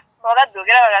vadzokera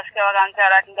vakadzokera vakasvika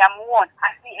vakamutaura kuti ndamuona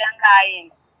asi anga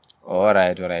aenda.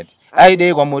 Alright.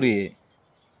 Aidei kwamuri?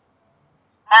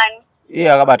 Ani?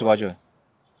 Iye akabatwa kwacho?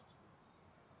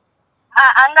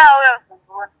 Angauya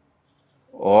kuzokuona.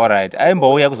 Alright.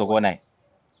 Aimbouya kuzokuona.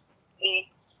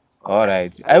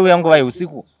 Alright. Aiuya nguva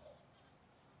yeusiku?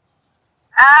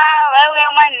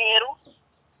 Vaiuya manheru.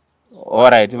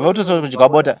 Alright. Votosodya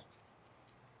bota?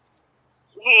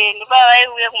 Ndipo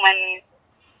vaiuya kumanheru.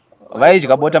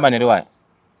 Vaidya bota manheru waya?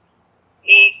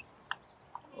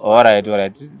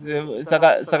 Alright.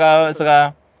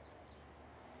 Saka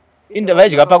inde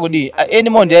vaidya pakudi. Eni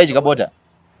monde yaidya bota?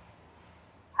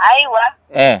 Aiwa.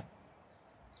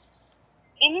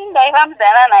 Ini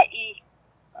ndaifambidzana naIyi.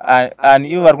 Ani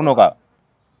ivo vari kunoka?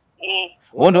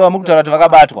 Vondo vamukutaura kuti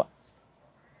vakabatwa?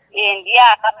 Ndiye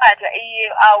akabatwa iye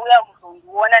auya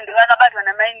kuzondiona ndivakabatwa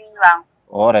namainini vangu.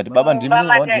 Alright, baba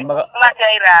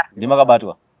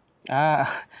ndimakabatwa.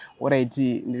 Alright,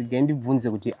 ndibvunze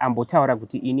kuti ambotaura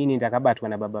kuti inini ndakabatwa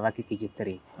nababa vake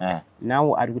kechi3.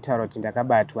 Now ari kutaura kuti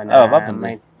ndakabatwa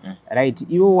na right,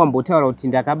 iwo wambotaura kuti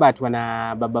ndakabatwa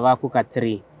na baba vako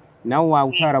ka3. Now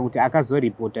wautaura kuti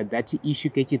akazoripota that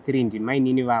issue kechi3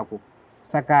 ndimainini vako.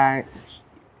 Saka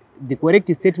the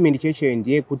correct statement checho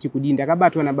ndiye kuti kudi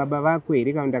ndakabatwa na baba vako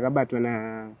here kana ndakabatwa na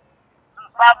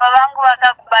baba vangu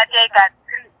vakakubata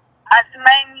ka3 asi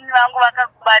maimini vangu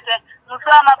vakakubata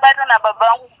musuwa mabatwa na baba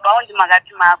vangu kubaundi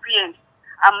makati makuenda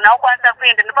amuna kukwanisa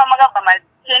kuenda ndopamakabva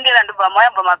machendera ndobva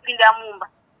mayabva mapinda mumba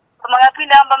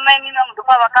pamakapinda mumba maimini vangu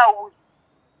ndopa vakauya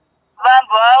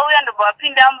vambva vauya ndobva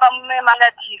vapinda mumba mume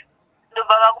mangatiri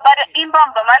ndobva vakubata imba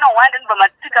mubva manohwanda ndobva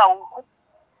matsika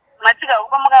huku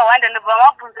pamakahwanda ndobva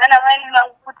mabvunzana maimini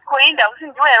vangu kuti koinda usi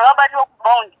ndiwe here wabatiwa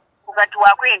kubaundi ukati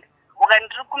wakuenda ukati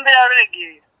ndiri kumbira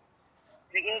ruregerero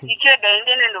ndichirega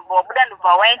endene ndobva wabuda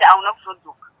ndobva waenda hauna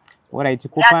kuzodzoka. Alright,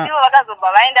 Yasivo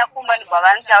vakazobva vaenda kumba ndobva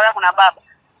vanotaura kuna baba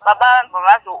baba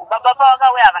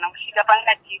pavakauya havana kusvika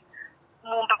pangatiri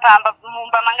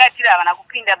mumba mangatiri havana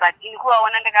kupinda but ini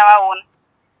kuvaona ndakavaona.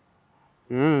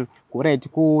 Alright,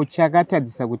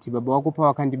 kuchakatadzisa kuti baba wako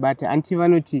pavakandibata anti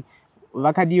vanoti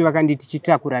vakadii vakanditi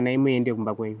chitakura naye muende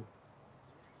kumba kwenyu?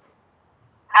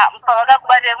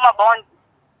 Pavakakubatai kumabaundi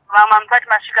mama musati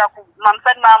masvika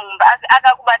musati mamumba asi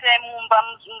akakubatai mumba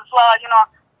musuwa wachinowa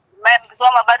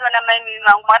musuwa mabatwa namainini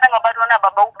vangu makatanga batwa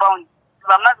nababa kubaundi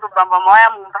vamazobamba mawaya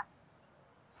mumba.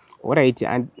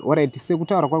 Alright,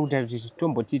 sekutaura kwakuti kuti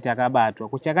tomboti takabatwa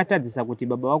kuchakatadzisa kuti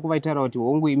baba wako vaitaura kuti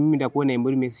hongu imimi ndakuona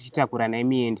muri mesi chitakura naye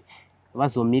muende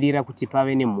vazomirira kuti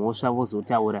pave nemhosva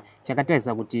vozotaura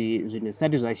chakatadzisa kuti zvinhu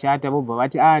zvisati zvashata vobva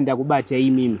vati ndakubata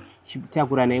imimi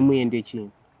chitakura naye muende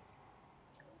chini.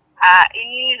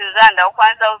 Inini izvo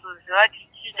zvandakukwanisa kuzoziva kuti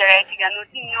chii chakaitika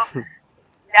nokuti ino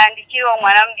ndandichiriwo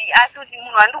mwana mudiki asi kuti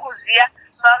munhu wandikuziva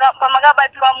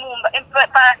pamakabatiwa mumba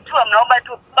patu hamuna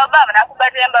kubatiwa baba havana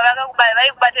kubatai mumba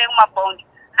vaikubatai kumabaundi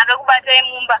akakubatai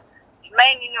mumba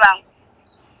mainini vangu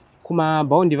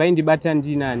kumabaundi vaindibata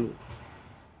ndinani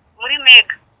muri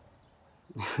mega.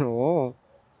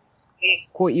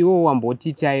 Ko iwo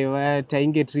wamboti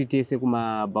tainge tiri tese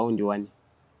kumabaundi 1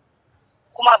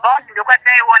 kumabaundi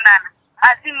ndokwataionana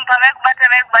asi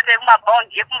pavaikubatai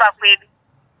kumabaundi yekumba kwedu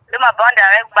ndomabaundi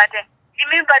avaikubatai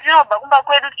imi patinobva kumba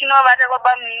kwedu tichinovata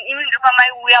kwaba munini imi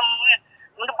ndopamaiuya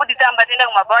mundibudisa mba tienda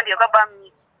kumabaundi ekwaba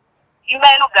munini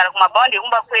imba inogara kumabaundi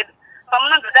ekumba kwedu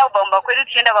pamunondoda kubva kumba kwedu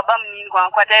tichienda kwaba munini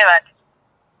kwataivata.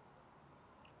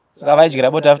 Saka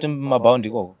vaidyira bota futi mumabaundi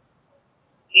ikoko?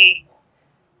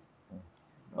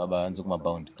 Baba anzi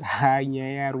kumabaundi.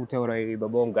 Nyaya ari kutaura iwe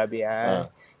baba wangabe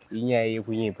inyaya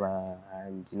yekunyepa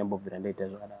ndinambobvira ndaita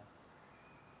zvakadaro.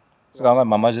 Saka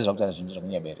mama zvezva kuti zvinhu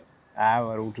zvakunyepa here?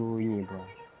 Vari kutonyepa.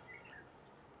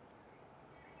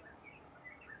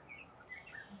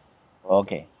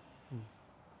 Okay.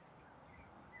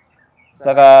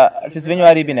 Saka sisi venyu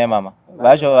varipi naye mama?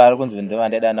 Vacho vari kunzi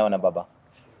ndevandida nawo nababa?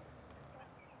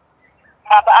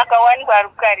 Baba akawanikwa ari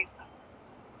kukarisa.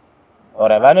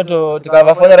 Alright,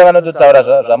 tikavafonera vanototaura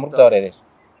zvamuri kutaura here?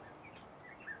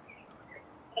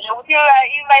 Zvokuti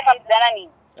vaifambidzana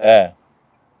nini?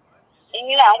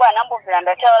 Inini hangu hanambobvira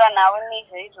ndataura navo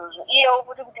nezveizvozvo iyewo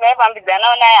kuti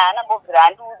vaifambidzanawo naye haanambobvira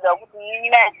andiudza kuti nini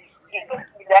naye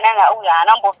ndifambidzana nauyu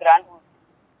haanambobvira andiudza.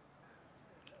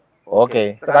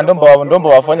 Okay, saka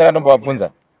ndombovafonera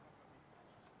ndombovabvunza?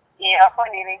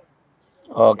 Vafonere.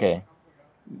 Okay.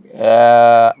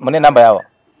 Mune namba yavo?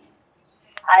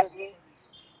 Handina.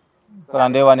 Saka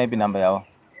ndoiwana ipi namba yavo?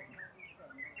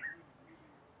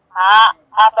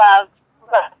 Apa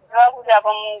kuti apa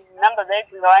namba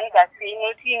dzaidzingawanika sei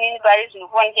noti inini pari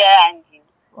zvinofoni chaya handina.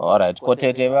 Alright,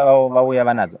 kotete vauya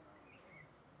vanadzo?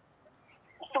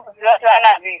 Sikuziva kuti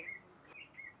vanadzo here.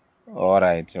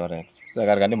 Alright.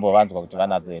 Saka ndimbovanzwa kuti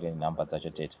vanadzo here namba dzacho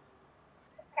tete.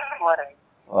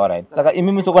 Alright. Saka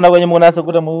imi musokona kwenye muonase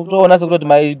kuti kutoti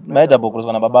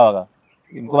maidabhokuruswa nababa vaka?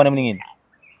 Mukomana muningini?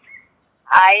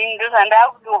 Ai ndozanda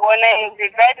kutoona kuti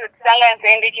taitotisanganisa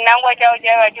ende chinangwa chavo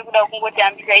chaiva chekuda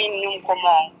kungotambisa ini nomukoma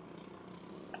wangu.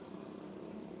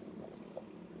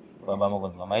 Baba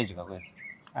makonzi mama ichika kwese?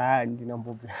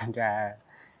 Ndinambobira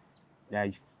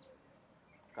ndacho.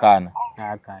 Kana?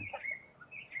 Kana.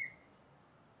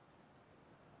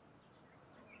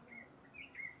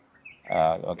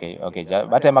 Okay.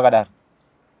 Bate makadar.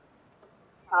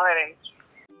 All right.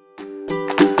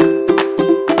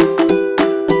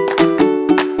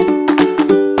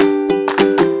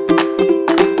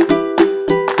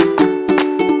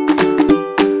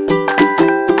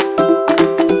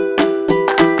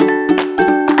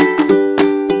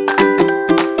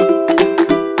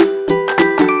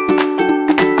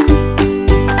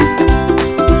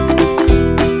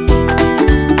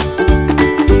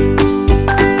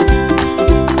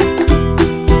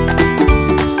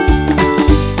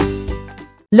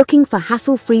 Looking for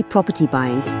hassle-free property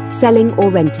buying, selling or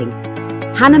renting?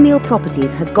 Hanamil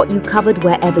Properties has got you covered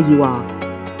wherever you are.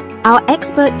 Our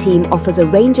expert team offers a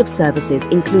range of services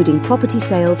including property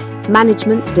sales,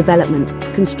 management, development,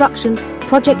 construction,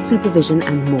 project supervision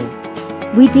and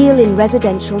more. We deal in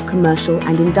residential, commercial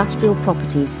and industrial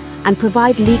properties and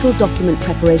provide legal document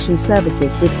preparation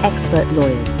services with expert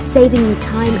lawyers, saving you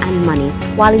time and money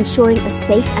while ensuring a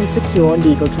safe and secure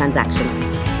legal transaction.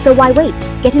 So why wait?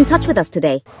 Get in touch with us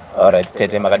today. All right,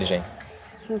 tete makadi zvenyu.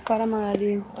 Mukara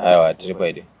makadi. Aiwa, tiri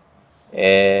paidi.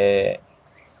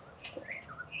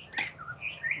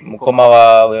 Mukoma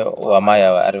wa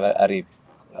maya ari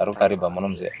kariba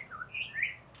munomze.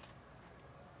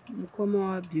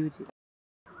 Mukoma wa beauty.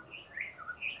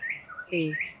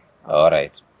 All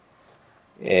right.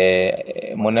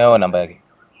 Muneo namba yake?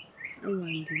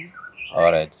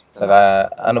 All right.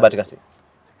 Saka anobatika sei?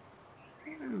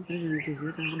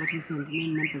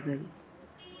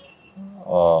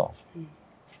 Oh.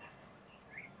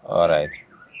 All right.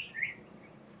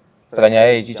 Saka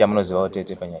nyaya ichi chamunoziva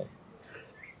utete panyaya?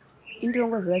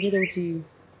 Indongoziva chete kuti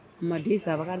madhesi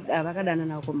avakadana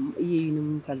nako iye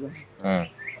nomukadzi wacho.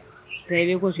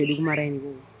 Taive kozvedu kumaraini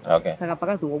koko. Okay. Saka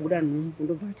pakazongobuda nhumbu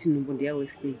ndobva ati nhumbu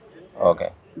ndeyawesday. Okay.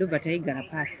 Ndobva taigara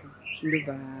pasi.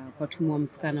 Ndobva kwatumwa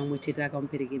musikana umwe tete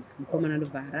akamuperekedza. Mukomana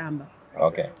ndobva aramba.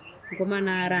 Okay.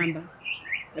 Mukomana aramba.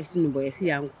 Achiti nhumbu yasi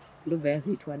yangu. Ndobva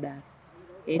yazoitwa dare.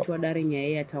 Yaitwa dare nyaya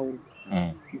yataurwa.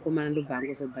 Mukomana ndobva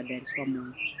angozobhadhariswa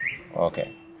munhu. Okay.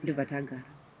 Ndobva tagara.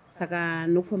 Saka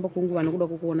nokufamba kwenguva nokuda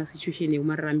kwokuona situation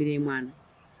yemararamiro emwana.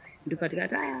 Ndobva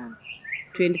tikati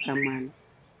toendesa mwana.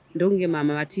 Ndonge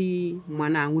mama vati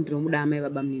mwana hangu ndinomuda amai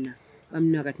baba munina.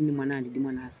 Bamunina vakati ndi mwana handidi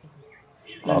mwana asi.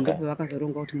 Ndipo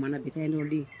vakazoronga kuti mwana beta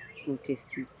aendodi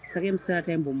kutesti. Saka musikana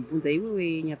taimbomubvunza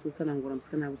iwewe nyatsosanangura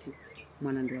musikana kuti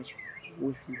mwana ndiwacho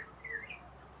usina.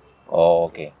 Oh,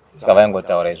 okay. Saka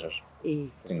vaingotaura izvozvo?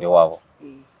 Kuti ndewavo?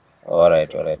 All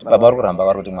right. Baba vari kuramba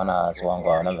vari kuti mwana asi wangu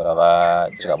vanamvera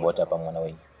vadya bota pamwana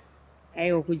wenyu?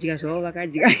 Aiwa kudya zvavo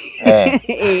vakadya.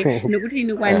 Nokuti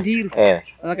ini kwandiri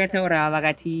vakataura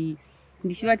vakati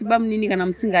ndichivati bamunini kana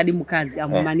musingadi mukadzi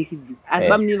amumanikidzwi. Asi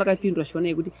bamunini vakapindura zvona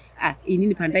yekuti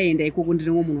inini pandaienda ikoko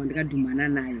ndirimwo munhu wandikadhumana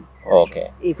naye.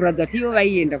 Okay. Kuratidza kuti ivo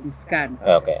vaienda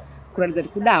kumusikana. Okay. Kuratidza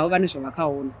kuti kudawo vane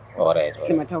zvavakaona. All right.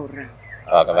 Semataurira.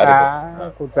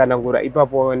 Kutsanangura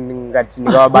ipapo ngati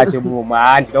ndingavabate muma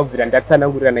handina kubvira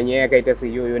ndatsanangurira nyaya yakaita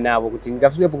seiyoyo navo kuti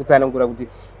ndingasvikepo kutsanangura kuti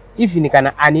even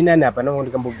kana anina napa navo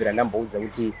ndikambobvira ndamboudza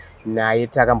kuti naye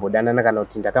takambodanana kana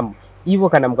kuti ivo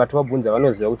kana mukatovabvunza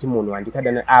vanoziva kuti munhu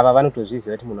wandikadana ava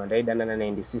vanotozviziva kuti munhu wandaidanana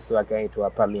naye ndisisi wake aitwa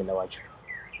Pamela wacho.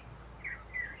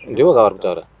 Ndiwo kavari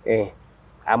kutaura?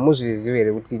 Hamuzvizivi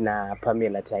here kuti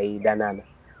naPamela taidanana?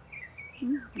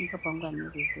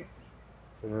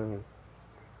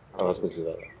 Havasi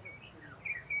kuziva.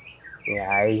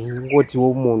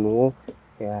 Ingotiwo munhuwo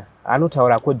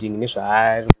anotaura according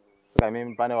nezvaari. Saka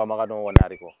mimi pane wamakanoona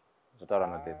ariko zotaura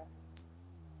natete?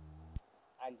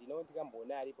 Handinawo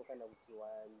ndikamboona aripo kana kuti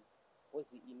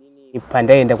ozi inini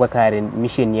pandaienda kwakare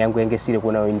mission yangu yange siri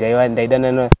kuona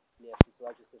ndaidanana neasisi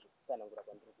wacho sezvokutsanangura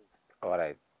kwandiri kuita. All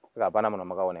right. Saka hapana munhu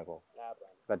wamakaona ikoko?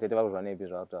 Saka tete vari kuzva neipi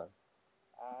zvavakutaura?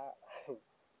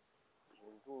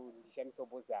 Ndishamisa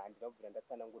boza handina kubvira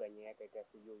ndatsanangura nyaya yakaita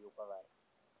seiyoyo kwavari.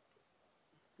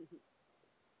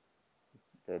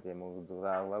 Tete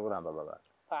vari kuramba baba?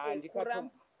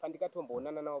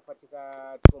 Pandikatomboonana navo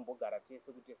patikatombogara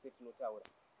tese kuti tese tinotaura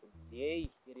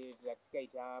ziyei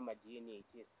ratikaita ma-DNA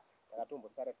test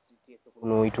takatombosara tese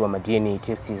kunoitwa ma-DNA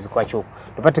tests kwacho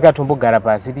ndopatikatombogara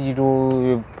pasi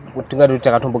tingati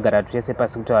takatombogara tese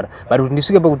pasi kutaura but kuti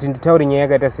ndisvike pakuti nditaure nyaya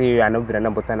yakaita seiyoyo anobvira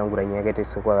ndambotsanangura nyaya yakaita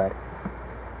sekwavari.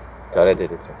 Taura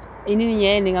tete. Inini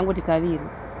nyaya ndingangoti kaviri.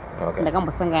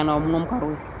 ndakambosangana nawo muno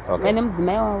mukaroi vaine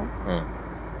mudzimai wavo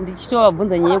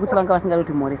ndichitovabvunza nyaya yekuti vanga vasingadi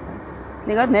kuti moresa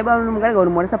ndikati naiba mungarega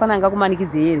kuti moresa pana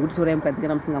angakumanikidzei here kuti torai mukadzi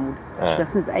kana musingamuda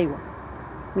zvasinzi aiwa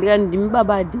ndikati ndimi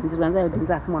baba adhinzi vanzai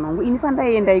kudhinza asi mwana wangu ini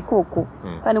pandaienda ikoko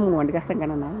pane munhu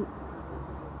wandikasangana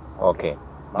naye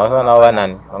masana navo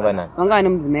vanani vanga vane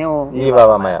mudzimai wavo iyi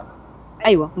vava maya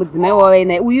aiwa mudzimai wavo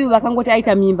vainaye uyu vakangoti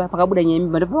aita mimba pakabuda nyaya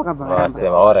yemimba ndipo vakabva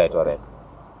alright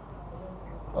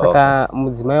saka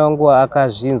mudzimai wangu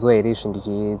akazvinzwa here izvi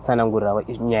ndichitsanangurira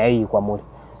nyaya iyi kwamuri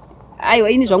aiwa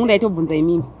ini zvangu ndaitobvunza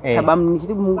imimi saba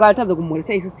ndichiti mungatadza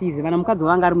kumhoresa isu tizi vana mukadzi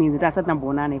wanga ari muenzi asati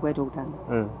tamboonana ikwaita kutanga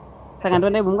saka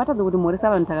ndondaibva mungatadza kuti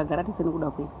mhoresa vanhu takagara tese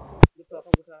nekuda kwei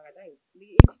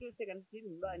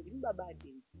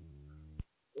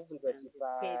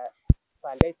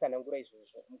pandaitsanangura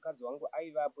izvozvo mukadzi wangu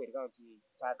aivapo here kana kuti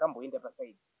taakamboenda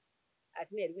pasaidi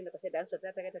hatina here kuenda pasaidi asi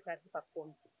zvatata takaita tari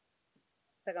pakombi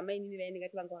saka mainini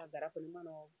vainengati vanga vakagarapo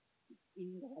nemwana wavo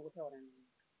ini ndakangotaura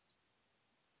naye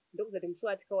ndokuzati musi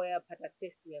watikauya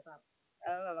patatest yapapo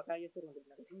ava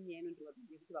vakanyasorongedzera kuti nyaya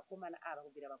inondiwabvira kuti vakomana ava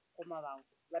kubvira vakoma vavo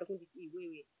vari kunditi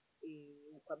iwewe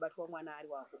ukabatwa mwana ari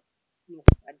wako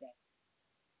tinokubhadhara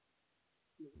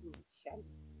nekuti ushanda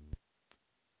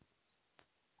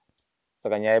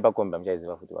saka nyaya yepakombi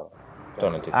hamuchaiziva futi baba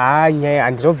nyaya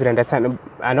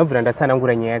anobvira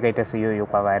ndatsanangura nyaya yakaita seiyoyo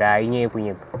kwavari nyaya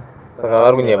yekunyepa saka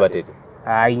vari kunyepa tete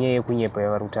nyaya yekunyepa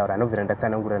yavari kutaura anobvira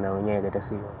ndatsanangura nayo nyaya yakaita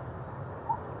seiyoyo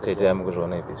tete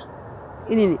yamukuzviona ipizvo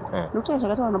inini nokutaura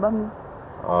zvakataura nabamuni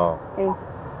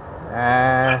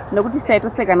nekuti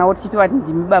sitaitoseka nawo tichitovati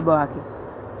ndimi baba wake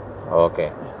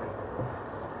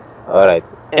alright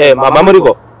mama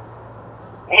muriko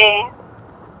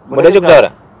muda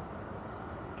chekutaura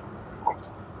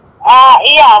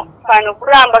iya pano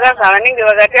kuramba kazva vanenge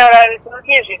vakataura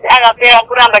tinotizviti akapera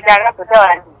kuramba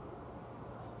taakazotaura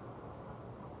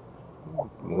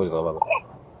mukuzwa baba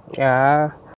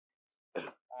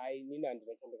inini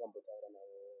handina chandakambotaura nawo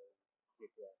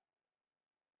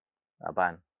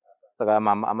hapana saka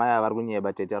amai avari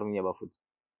kunyeba tete ari kunyeba futi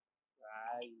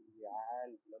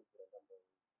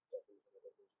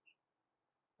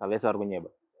avese vari kunyeba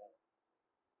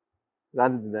saka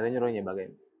dzidzisa renyu ronyeba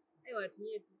kaini aiwa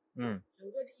tinyepi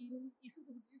zvekutoti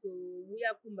isusu kuti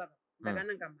tizouya kumba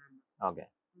ndakananga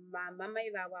mama mamai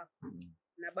vavo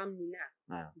nabamunini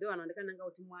ava ndo vanhu vandakananga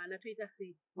kuti mwana toita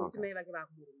sei nokuti mai vake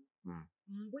vakumuruma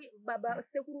baba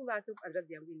sekuru vake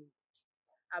hanzvadzi yangu inini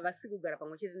havasi kugara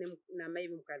pamwe chete namai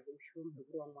vemukadzi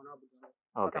muzukuru wangu mwana wabuda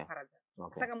vakaparadzana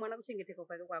saka mwana kuchengeteka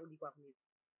kwake kwakudi kwakunesa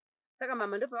saka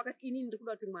mama ndopavakati inini ndiri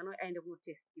kuda kuti mwana aende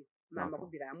kunotestiwa mama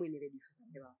kubvira amwenere disu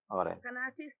vavo kana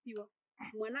atestiwa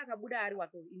mwana akabuda ari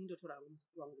wake ini ndotora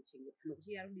musuku wangu kuchengeta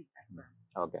nokuti yarudi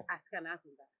asi kana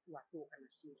azonga wato kana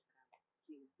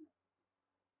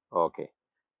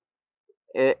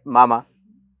mama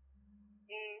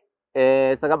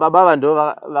saka baba ava ndo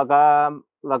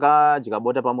vakadya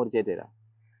bota pamuri chetera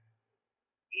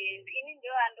ini ndo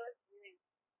vandozive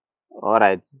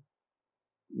alright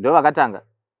ndo vakatanga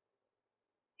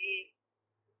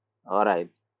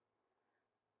alright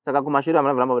saka kumashure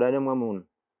amunabva kuda nemumwe munhu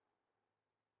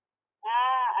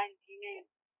handine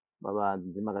baba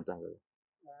hanzi makatanga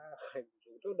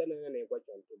todanana naye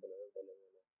kwacho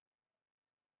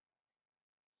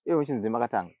iwe uchinzi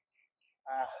makatanga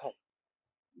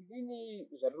inini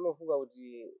zvatonofunga kuti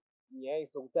nyaya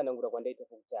isokutsanangura kwandaita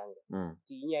pokutanga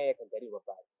kuti inyaya yakagarirwa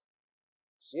pasi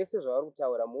zvese zvavari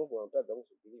kutaura munogona kutadza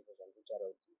kuzvibhirivha zvandikutaura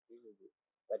kuti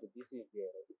but this is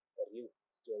the real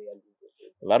story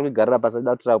vari kugarira pasi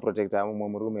vachida kutora kuprotecta mumwe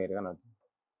murume here kana kuti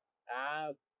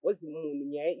wozi munhu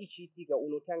nyaya ichiitika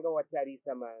unotanga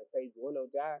watarisa masaidzi uona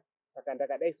kuti saka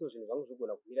ndakadai so zvinhu zvangu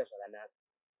zvigona kumira zvakanaka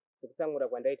sekutsamura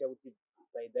kwandaita kuti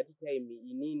by that time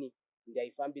inini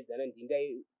ndaifambidzana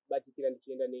ndindaibatikira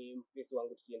ndichienda nemufesi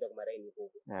wangu tichienda kumaraini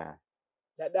ikoko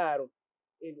tadaro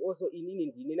and also inini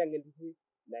ndine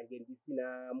nange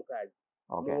ndisina mukadzi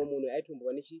mumwe munhu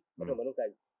aitombova atomba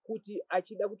nomukadzi kuti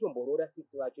achida kutomborora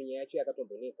sisi vacho nyaya yacho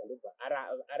yakatombonetsa ndobva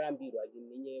arambirwa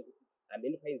nenyaya yekuti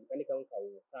hamene painzi pane kamwe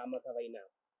kaukama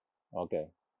kavainako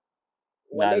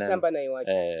wandaitamba naye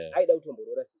wacho aida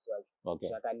kutomborora sisi vacho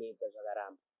zvakanetsa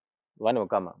zvakaramba vane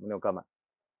ukama mune ukama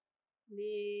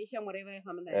neshamwari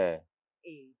vaifamba naye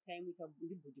time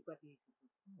ndibhudhi kwati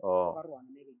varohwana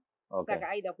naye saka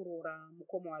aida kuroora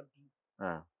mukoma wa b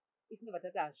isina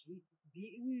vatati hazvii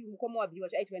uyu mukoma wa b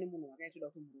wacho aitiva nemunhu wakaitoda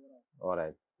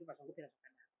kutomuroora ndobva zvangopera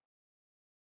zvakanaka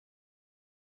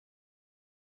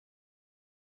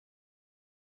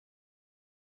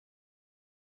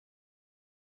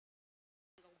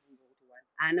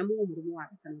haana mumwe murume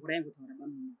waakatsanangura aingotaura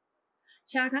bamuna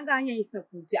chakanga anyanyisa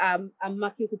kuti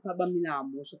amake kupa bamnina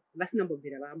amosha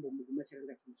vasinambobvira vambomuguma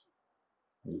chakanga chichi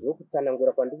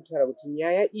ndokutsanangura kwandikutaura kuti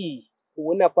nyaya iyi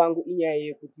kuona kwangu inyaya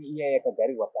yekuti inyaya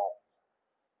yakagarirwa pasi.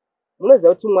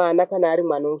 Munoziva kuti mwana kana ari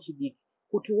mwana wechidiki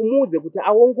kuti umuudze kuti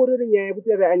aongorore nyaya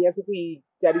yekuti anyatse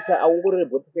kuitarisa aongorore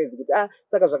both sides kuti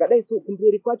saka zvakadai so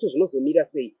kumberi kwacho zvinozomira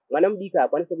sei mwana mudiki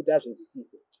akwanise kuti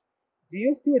azvinzwisise. Do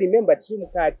you still remember tiri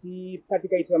mukati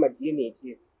patikaitwa ma-DNA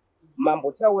test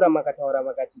mambotaura makataura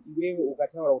makati iwewe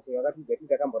ukataura kuti wakatidza kuti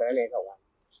takamborana naye kawanda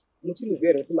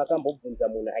muchimuziva kuti makambobvunza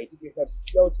munhu aititesta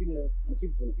tichida kuti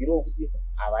muchibvunzirewo kuti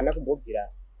havana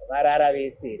kumbobvira varara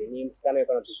vese here nemusikana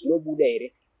kana kuti zvinobuda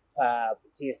here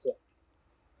pakutestwa.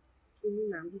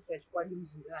 inini hanguita chikwadi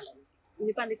mubvunzirana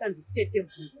ini pandikanzi tete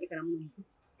mubvunzo kana muno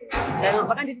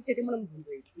vakanditi tete muno mubvunzo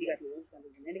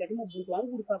ndikati mubvunzo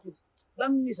wangu uri pakuti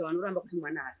vamunizva vanoramba kuti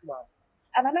mwana hasi wavo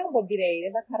havana kumbobvira here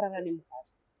vakarara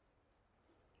nemukati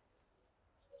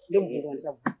ndomubvunzo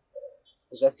wandikabvunza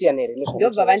zvasiyana here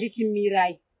ndobva vanditi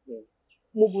mirai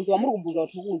mubvunzo wamuri kubvunza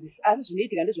kuti ukunzisa asi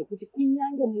zvinoitika ndezvekuti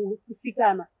kunyange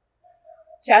mukusikana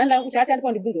chaati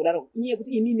pandibvunza kudaro inyaya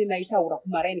yekuti imimi maitaura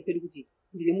kumaraini kwedu kuti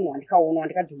ndine munhu wandikaona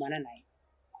wandikadhumana naye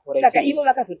saka ivo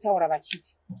vakazotaura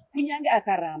vachiti kunyange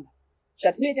akaramba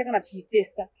zvatinoita kana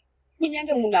tichitesta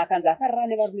kunyange munhu akanzi akarara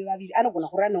nevarume vaviri anogona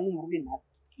kurara nomumwe murume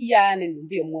nhasi iye ane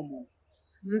nhumbi yomumwe munhu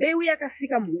mbeu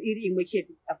yakasika munhu iri imwe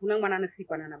chete hakuna mwana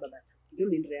anosikwa nana babatu ndio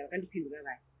mhinduro yavakandipindura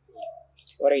vayo.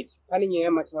 Alright, pane nyaya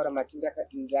yamataura mati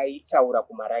ndaitaura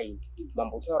kumaraini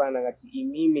mambotaura nakati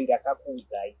imimi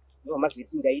ndakakuudzai ndiwo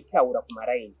maziviti ndaitaura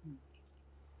kumaraini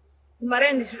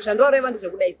kumaraini zvandoreva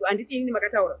ndezvekudai so handiti inini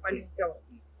makataura panditichaura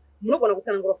munogona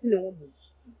kutsanangura kuti nemwe munhu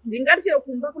ndingati chero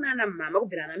kumba kuna ana mama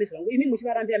kubvira ana mezvangu imi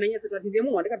muchivarambira manyatsokuti kuti ndiye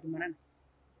munhu wandikadhumana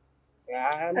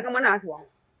naye saka mwana hasi wangu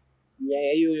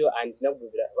nyaya iyoyo handina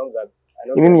kubvira vangu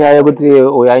imimi nyaya yekuti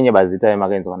uyo ainyeba zita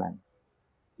yemakainzwa nani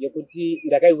yekuti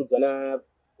ndakaiudzwa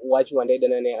nawacho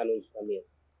wandaidana naye anonzi Pamela.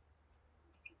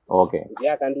 Okay.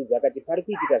 Ndiye akandiudza akati pari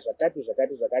kuitika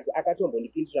zvakati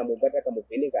akatombondipindura mumba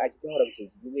takamuvheneka achitaura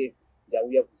kuti ndiri wese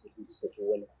ndauya kuzoti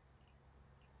ndizotoona.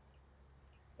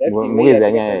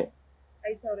 Muiza nyaya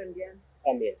aitaura ndiani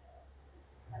Pamela.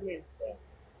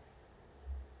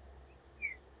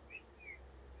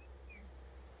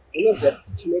 Unoziva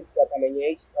kuti chinoitika kana nyaya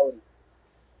ichitaurwa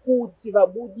kuti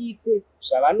vabuditse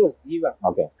zvavanoziva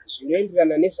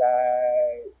zvinoenderana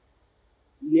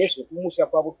nezvekumusha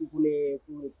kwavo kune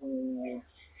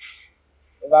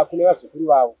vazukuru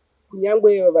vavo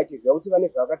kunyange vachiziva kuti vane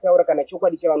zvavakataura kana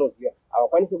chokwadi chavanoziva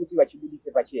havakwanisi kuti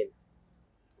vachibuditse pachena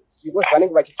because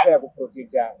vanenge vachitraya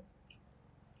kuprotecta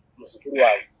muzukuru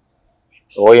wavo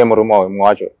oye murume wemwe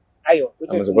wacho aiwa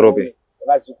muzukuru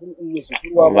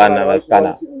wavo vana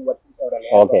vasikana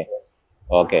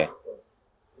okay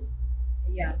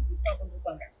yeah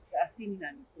asini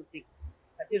nani protect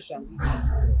ati zvangu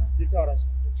nditaura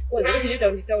zvikonzo zvinoita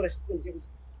kuti nditaura zvikonzo chekuti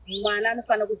mwana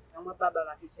anofanira kuziva baba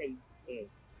vake chaizvo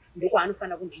ndiko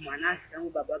anofanira kunzi mwana aziva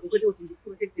baba vake kwete kuti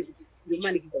ndiprotecte kuti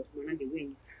ndomanikidza kuti mwana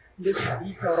ndewenyu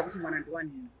ndochitaura kuti mwana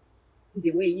ndiwanini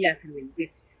ndewenyu asiri wenyu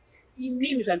kwete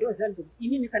imimi zvandoziva ndizvokuti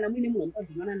imimi kana muine munhu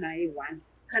mukadhumana naye one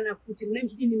kana kuti mune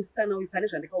muchiti ini musikana uyu pane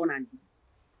zvandikaona handii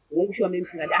wongushuva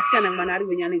memusingadi asi kana mwana ari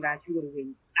wenyu anenge achingori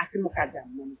wenyu asi mukadzi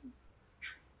hamunonikidza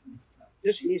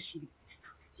ndozvine zviri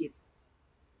chete.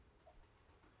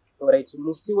 Alright,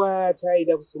 musi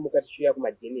wataida kusimuka tichiuya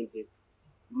kuma-DNA test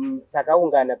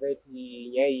takaungana paiti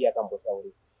nyaya iyi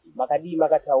yakambotaurwa makadii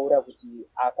makataura kuti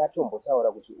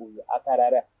akatombotaura kuti uyu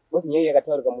akarara mozi nyaya iyi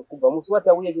yakataurika kubva musi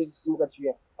watauya tichimuka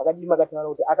tichiuya makadii makataura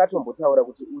kuti akatombotaura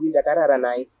kuti uyu ndakarara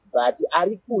naye but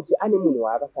ari kuti ane munhu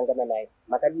waakasangana naye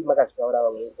makadii makazvitaura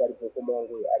vamwe vese varipo koma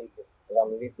wangu uyu aripo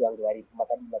vamwe vese vange varipo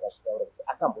makadii makazvitaura kuti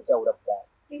akambotaura kudaro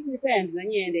ini paya handina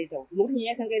nyaya yandaitaura nokuti nyaya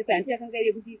yakanga iri paya handiti yakanga iri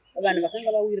yekuti vanhu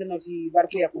vakanga vawirirana kuti vari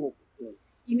kuuya kunoku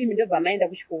imimi ndobva maenda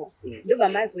kuchikoro ndobva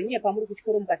mazonyaya pamuri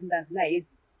kuchikoro mukati ndanzi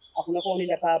nahedzi hakuna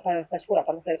kwaunoenda pachikoro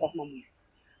pakasari pasina munhu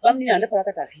vamunini handa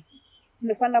pavakati hazviti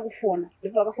tinofanira kufona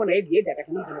ndipo vakafona hedzi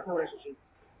akati munogona izvozvo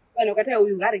vanhu vakati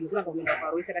uyu ngaarege kuramba kuenda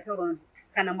paroi takataura kuti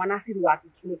kana mwana asiri wake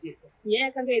tinotesta nyaya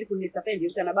yakanga iri kunetsa paya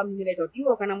ndeyekuti ana vamunini vaita kuti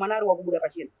iwo kana mwana ari wakubuda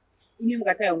pachena ini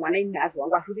mukataura mwana ini hazi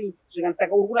wangu asi kuti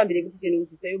zvikanzitaka uri kurambire kuti tene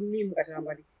kuti sayo mimi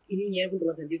mukataura kuti ini nyaya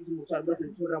yekundoradza ndeye kuti mutori basa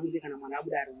nditorera munde kana mwana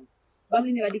abuda ari wangu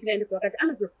vamunini vadikira ndipo vakati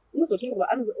unozotorwa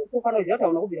anofanira kuziva kuti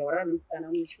hauna kubvira warara nemusikana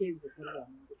unochike kuzotorera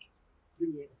munde.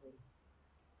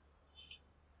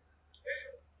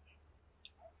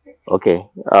 Okay,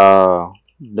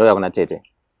 ndoya kuna tete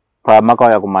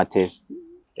pamakauya kumatest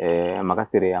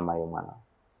makasire amai mwana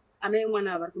amai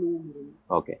mwana vari kuno murume.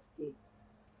 Okay,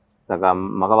 saka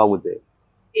makavaudze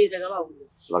takavaudza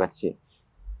vakati chii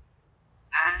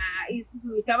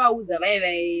isusu tavaudza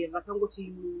vai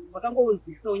vakangoti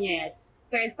vakangounzisawo nyaya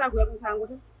saka isakuya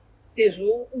kukangoti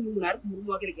sezvo uyu munhu ari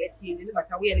kumurume wake rega tiende ndobva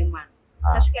tauya nemwana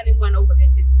tasvika nemwana ubva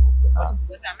taitesirwa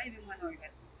kuti amai vemwana uyu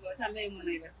ati amai vemwana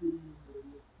uyu vari kumurume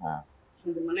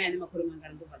kunzi mwana uyu ane makore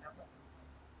mangana ndobva ndakwasa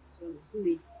so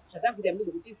zvisinei zvatakuita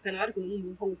ndezvekuti kana vari kuno munhu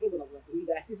mupango tinogona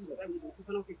kuvazomida asi isi zvatakuita kuti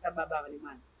tofanira kuti sababa ava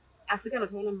nemwana asi kana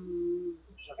taona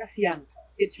zvakasiyana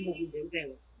tetimobvunza kuti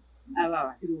aiwa ava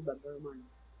vasiriwo baba vemwana.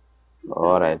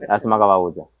 Alright, asi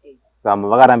makavaudza saka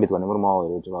vakarambidzwa nemurume wavo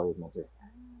here kuti vauye kumatest?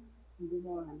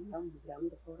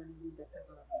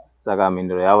 Saka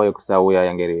mhinduro yavo yekusauya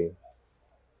yange iri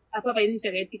apa paini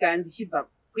chakaitika ndichibva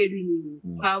kwedu inini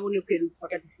kwavo nekwedu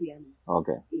kwakatisiyana.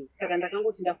 Okay. Saka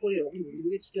ndakangoti ndafonerwa kunzi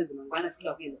ndiuye chitonzi mangwana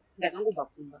toda kuenda ndakangobva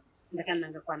kumba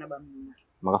ndakananga kwana bamuna.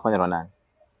 Makafanirwa nani?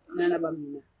 Nana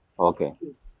bamuna. Okay.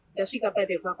 Ndasvika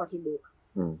paipe kwatodoka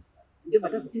ndobva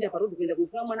tazopinda parodhi kuenda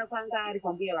kutora mwana kwanga ari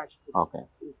kwambuya vacho. Okay.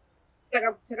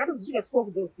 Saka takatozosvika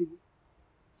 12 dzeusiku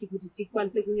kuti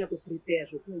tikwanise kunya kuprepare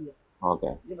zvokuuya. Okay.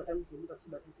 Ndobva tamuzomuka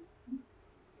chibata.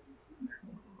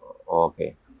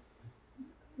 Okay.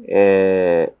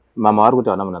 Mama vari kuti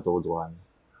havana munatsoudzwa wani?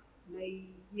 Mai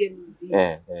yemu.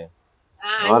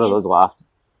 Varozoudzwa after?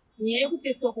 Nyaya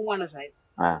yekuteswa kwomwana zvayo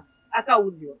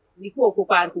akaudziwa ndikoko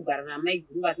kwaari kugara namai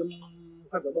guru vake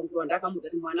mukagaba mukuru wandakamuudza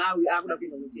kuti mwana uyu akuda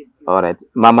kuenda mutest. Alright.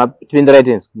 Mama pindurai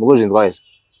tenzi mukuzvinzwa izvi?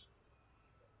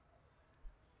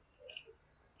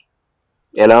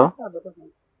 Hello?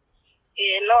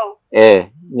 Hello.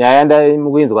 Nyaya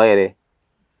mukuinzwa here?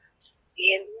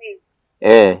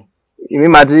 Yes. Imi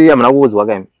mati hamuna kuudzwa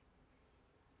kaimi?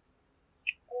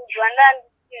 Kuudzwa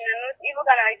ndandisina ivo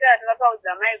kana vaita vati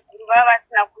vakaudza mai guru vava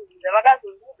vasina kuzvidza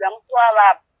vakazondiudza musi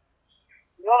wavapa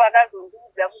ndo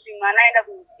vakazondiudza kuti mwana aenda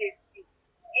kumutesti.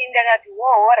 Ini ndakati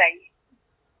wohorai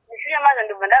mushure mazvo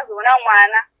ndobva ndazoona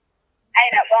mwana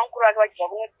aina bamukuru vake vachibva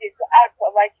kumutesti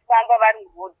vachifamba vari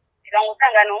muhodhi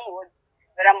tikangosanganawo muhodhi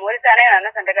saka muhodhi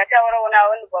tanainanasa ndakataurawo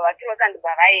navo ndobva vakirosa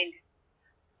ndobva vaenda.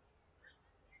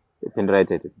 Pindurai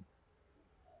tete.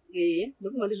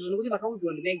 Ndofunga ndizvona kuti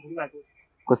vakaudzwa ndimai guru vake.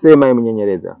 Kusei mai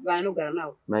munyenyeredza? Vanogara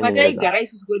navo. Pataigara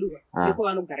isusu kwedu ndiko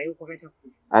vanogara ivo kwakaita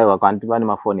kure. Aiwa kwanti vane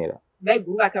mafonera. Mai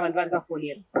guru vake vanhu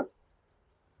vandikafonera.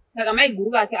 Saka mai guru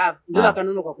vake ava ndo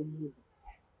vakanonoka kumuudza.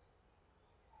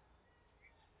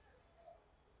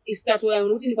 Isu tatoya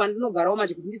nokuti kwandinogarawo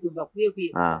manje kuti ndizobva kuye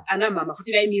kuye ana mama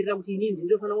futi vaimirira kuti inini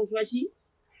ndinofanira kutora chii.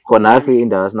 Ko nhasi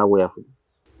inda vasina kuuya futi.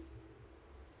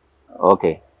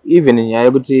 Okay. Even nyaya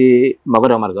yekuti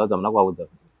makwenda kumarizvaudza muna kuvaudza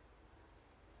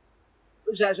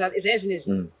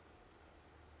zvaizvinezvi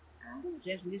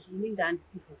inini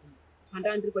ndandisipo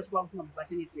pandava ndiri kwachikwa kufunga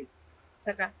mupaternity.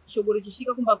 Saka shoko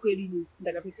richisvika kumba kwedu ini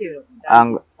ndakatotevera.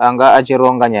 Anga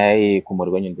achironga nyaya iyi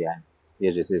kumhuri kwenyu ndiani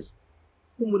yezvisizvi?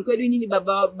 Kumhuri kwedu inini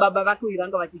baba vake uyu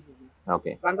vanga vachizviziva.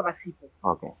 Okay. Vanga vasipo.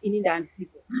 Okay. Ini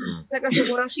ndandisipo. Saka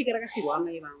shoko rasvika rakasirwa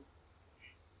amai vangu.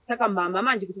 Saka mama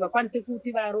manje kuti vakwanise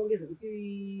kuti varonge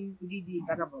zvekuti kudidi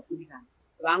vakabva vafundikana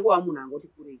vangova munhu angoti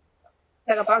kurei.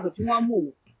 Saka pazotumwa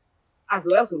munhu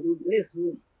azouya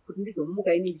nezuva kuti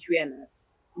ndizomuka ini ndichiuya nhasi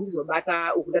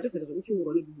ndizobata uku ndatoseka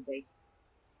zvekuchinguro nedududai.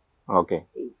 Okay.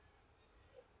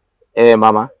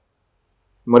 Mama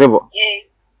muripo?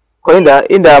 Ko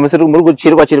inda muri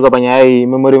kuchirikwa panyaya iyi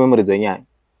muri memuridzo yenyaya?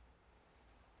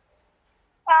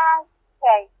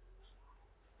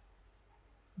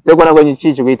 Sekuona kwenye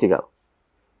chii chikuitika?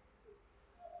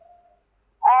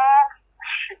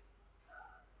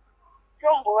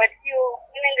 Tombodiyo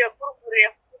kunenge kuri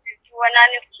kurefu kuti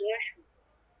tionane zvinoshupa.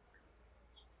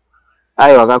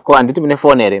 Aiwa ko handiti mune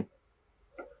foni here?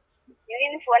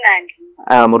 Inini foni handina.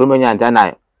 Aiwa murume wenyu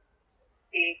handanayo?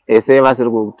 Sei vasiri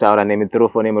kutaura nemi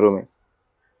through foni yemurume?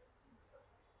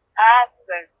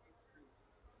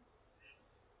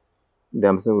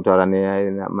 Ndamusiri kutaura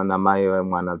namai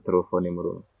vemwana through foni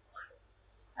yemurume.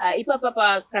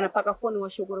 Ipapa kana pakafoniwa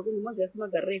shoko rokunzi moziasi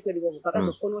magariro ekwedu kwavo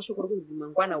pakazofoniwa shoko rokunzi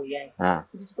mangwana uyai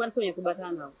kuti tikwanise kunya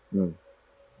kubatana navo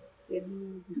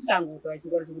edu kusango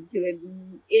pachingoro chokuti chive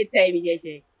airtime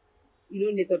chaichai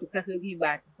inonetsa kuti ukasire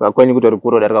kuibata. Vakwenyu kutori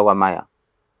kuro darika kwamaya?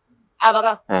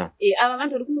 Ava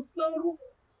vantori kumusoro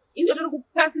indotori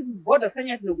kupasi kubhodha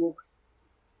sanyasi nogoka.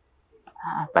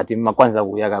 But makwanisa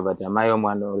kuuya but amai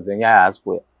vemwana zenyaya haasi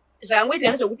kuuya. Zvangoitika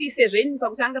ndezvokuti sezvo ini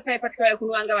pakuti anga paipatikauya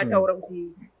kuno vanga vataura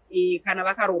kuti kana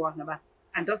vakaroorwa nabasa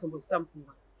handazombosvika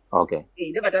mupfungwa. Okay.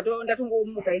 Ndobva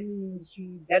ndatongomuka ini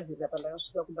ndichigadzirira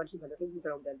pandakasvika kumba ndichibva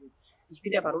ndatongomuka kugadzirira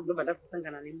ndichipinda parodhi ndobva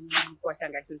ndazosangana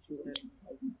nemukwashanga chechingura.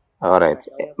 Alright.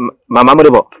 Mama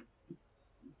muripo?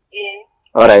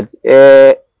 Alright.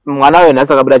 Mwana uyo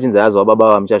nhasi akabuda achinzi azwa baba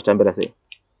vamuchachitambira sei?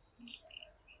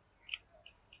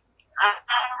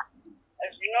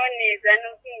 zvinonetsa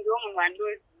nokuti ndomunhu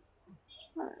wandozi.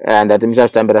 Ndati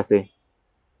muchazvitambira sei?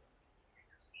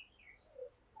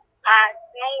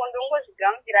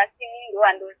 Ndongozvigamuchira asi inini ndo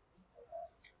wandozi.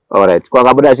 Alright,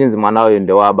 kwakabuda achinzi mwana uyu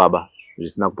ndewa baba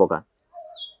zvisina kupoka.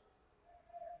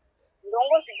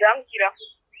 Ndongozvigamuchira.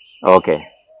 Okay.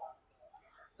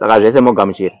 Saka zvese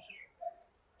mugamuchira.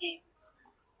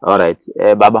 Alright,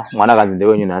 baba, mwana kanzi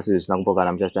ndewenyu nhasi zvisina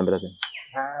kupokana muchazvitambira sei?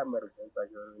 Marizanisa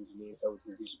choro ndinesa kuti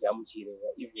ndizvigamuchire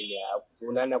even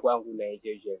kuonana kwangu naye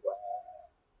cheche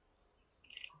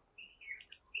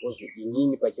uzi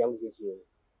inini pachangu cheche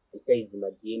besides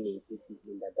ma-DNA tests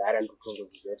ndagara ndikutonga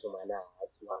kuziva kuti mwana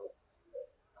haasi wangu.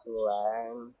 So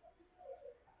I'm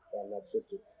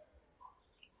accepted.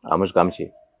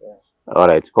 Hamuchikamuchira?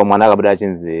 Alright, ko mwana akabuda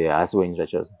achinzi haasi wenyu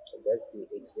zvachozo? That's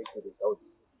the exact result.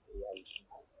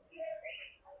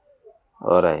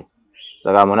 Alright.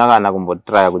 Saka muna kana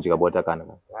kumbotraya kudya bota kana?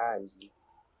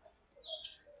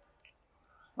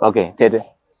 Okay, tete.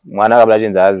 Mwana akabuda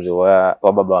achinzi hazi wa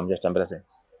baba vamuchazvitambira sei?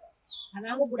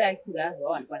 Anangobuda asingazi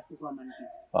wawandipasikwa maniki.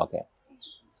 Okay.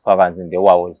 Kwakanzi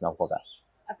ndewawo zvisina kupokana?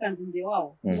 Akanzi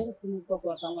ndewawo ndokusimuka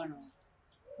kwakamwana wangu.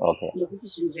 Okay. Nokuti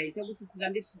zvinhu zvaita kuti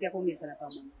tirambe tichitakomesana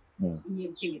pamwe. Iye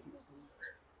kuchengetera pamwe.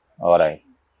 Alright.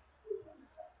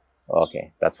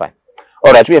 Okay, that's fine.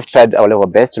 Alright, we have tried our level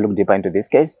best to look deeper into this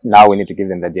case. Now we need to give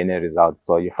them the DNA results.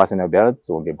 So you fasten your belts,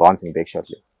 we'll be bouncing back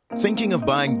shortly. Thinking of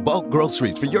buying bulk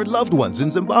groceries for your loved ones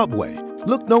in Zimbabwe?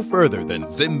 Look no further than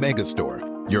Zim Megastore,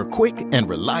 your quick and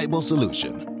reliable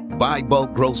solution. Buy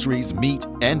bulk groceries, meat,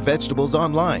 and vegetables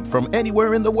online from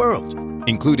anywhere in the world,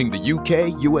 including the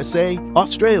UK, USA,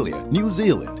 Australia, New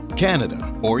Zealand,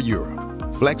 Canada, or Europe.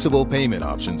 Flexible payment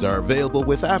options are available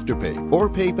with Afterpay or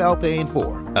PayPal Pay in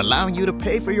 4, allowing you to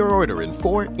pay for your order in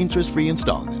 4 interest-free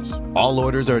installments. All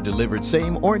orders are delivered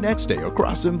same or next day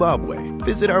across Zimbabwe.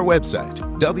 Visit our website,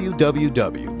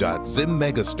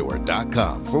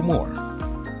 www.zimmegastore.com for more.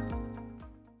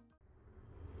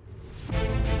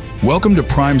 Welcome to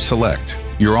Prime Select,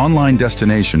 your online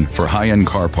destination for high-end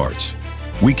car parts.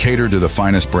 We cater to the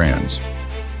finest brands.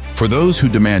 For those who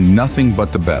demand nothing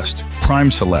but the best, Prime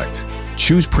Select.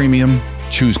 Choose premium,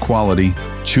 choose quality,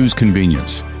 choose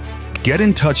convenience. Get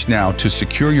in touch now to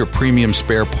secure your premium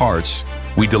spare parts.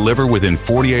 We deliver within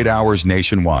 48 hours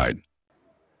nationwide.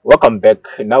 Welcome back.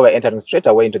 Now we're entering straight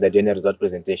away into the DNA result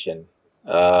presentation.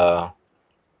 Mama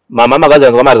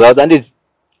magazanzwa results and it's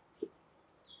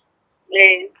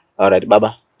alright,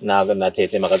 baba. Na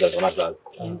tete magazanzwa results.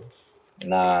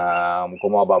 Na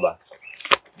mkomo wa baba.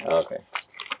 Okay.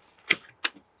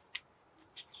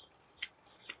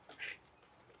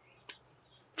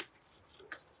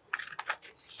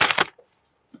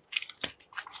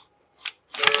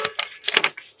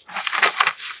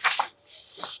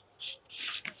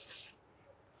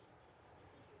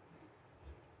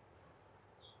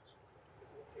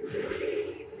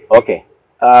 Okay.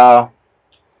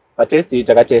 Patesti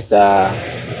takatesta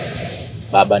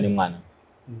baba ni mwana.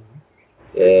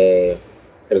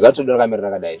 Result ndorakamira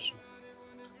rakadai.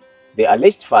 The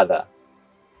alleged father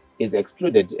is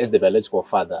excluded as the biological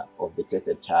father of the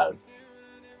tested child.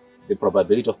 The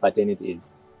probability of paternity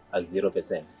is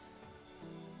 0%.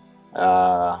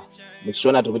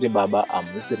 Mukishona tiri kuti baba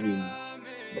amusiri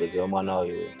muridzi wemwana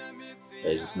uyu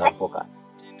zvisina kupoka.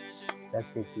 That's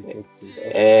the exact.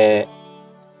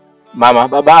 Mama,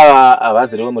 baba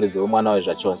havaziriwe muridzi wemwana uyu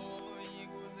zvachose.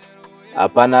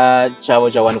 Hapana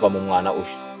chavo chawanikwa mumwana uyu.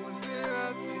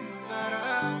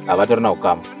 Havatorina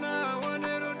ukama.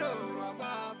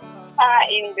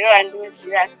 Ndo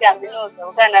wandoziva asi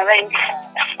handinoziva kana vainga.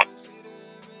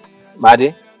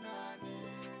 Mati?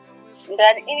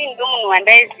 Ndati ini ndo munhu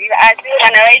wandaiziva asi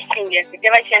kana vaichinja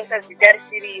zita vachishandisa zita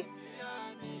risiri.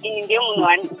 Ini ndiye munhu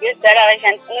wandezita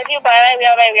ravashandisa. Noti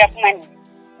vaiuya kumanheru.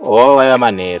 Oh, vaiuya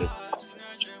manheru.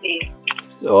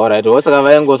 Alright, wosaka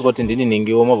vaingoswa kuti ndini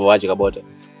ningi womobva vadya bota.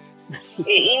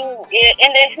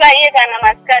 Ende sima iye kana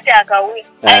masikati akauya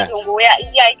aitongouya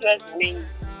iye aitora zvimenyu.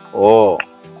 Oh.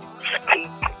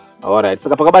 Alright,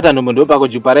 saka pakabata nhumbu ndo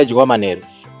pakujupa raidyiwa manheru.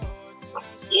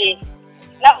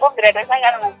 Nambobvira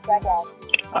tasangana masikati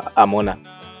aka. Amona.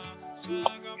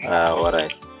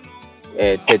 Alright.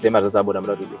 Tete marizatsi abuda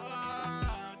muda kuti.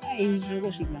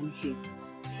 Ndinongozvigamuchira.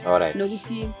 Alright.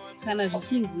 Nokuti kana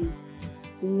zvichinzi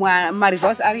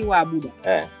marizatsi ari wabuda.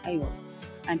 Aiwa.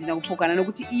 Handina kupokana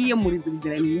nokuti iye muridzi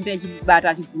kubvira mimba achibata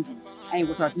achibvunza.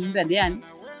 Aingotaura kuti mimba ndeyani?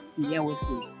 Ndiye wose.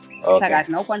 Saka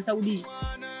hatina kukwanisa kudii.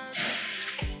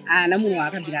 Haana munhu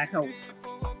waakabvira ataura.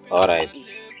 Alright.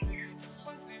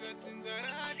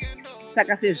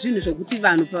 Saka sezvinhu zvokuti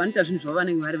vanhu pavanoita zvinhu zvavo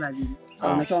vanenge vari vaviri.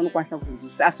 Hauna chavanokwanisa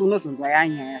kunzwisisa asi unozonzwa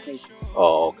yanyaya saiti.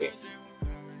 Oh, okay.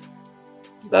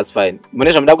 That's fine.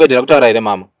 Mune zvamuda kuedera kutaura here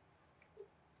mama?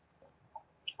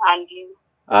 Handina.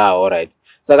 All right.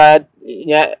 Saka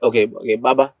okay,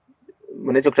 baba.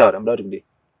 Mune chokutaura muda kuti kudii?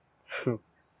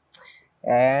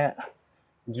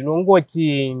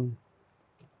 Ndinongoti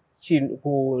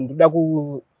ndoda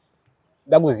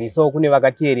kuzivisawo kune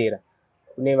vakateerera,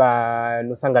 kune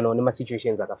vanosanganawo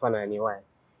nemasituations akafanana newaya.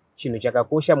 Chinhu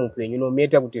chakakosha muupenyu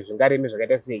nometa kuti zvingareme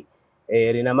zvakaita sei.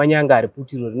 Rina manyanga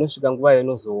ariputiro rinosvika nguva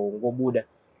inozongobuda.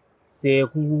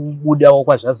 Sekubudawo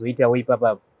kwazvazoitawo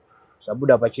ipapapo.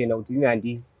 Zvabuda pachena kuti ini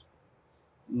handisi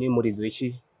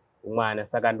nemuridzi wemwana.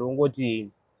 Saka ndongoti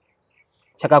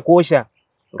chakakosha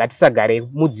ngatisagare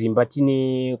mudzimba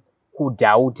tine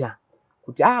kudhauta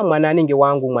kuti mwana anenge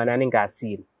wangu, mwana anenge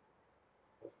asiri.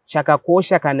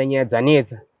 Chakakosha kana nyaya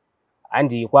dzanetsa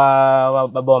handi kwa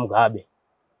baba vaMugabe.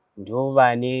 Ndo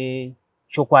vane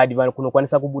chokwadi,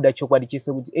 kunokwanisa kubuda chokwadi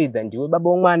chese kuti either ndiwe baba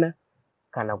womwana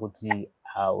kana kuti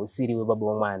usiri baba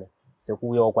womwana.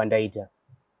 Sekuuyawo kwandaita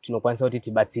tinokwanisa kuti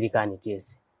tibatsirikane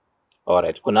tese.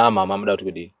 Alright, kuna mama muda kuti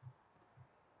kudii?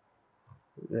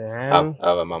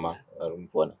 Ava mama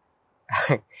arumufona.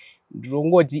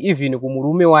 Ndongoti even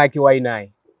kumurume wake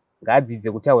wainaye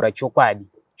ngadzidze kutaura chokwadi.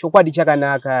 Chokwadi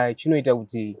chakanaka, chinoita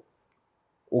kuti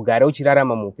ugare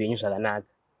uchirarama muupenyu zvakanaka.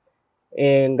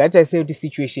 Ngatiise kuti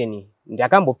situation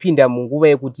ndakambopinda munguva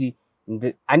yekuti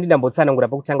handindambotsanangura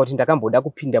pakutanga kuti ndakamboda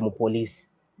kupinda mupolisi.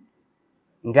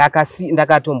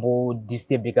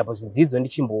 Ndakatombodisturbika pazvidzidzo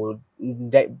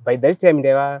by that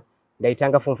time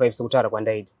ndaitanga form 5 sekutaura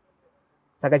kwandaita.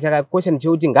 Saka chakakosha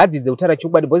ndechekuti ngadzidze kutaura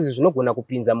chokwadi, because zvinogona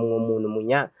kupinza mumwe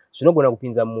munhu zvinogona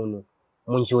kupinza munhu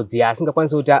munjodzi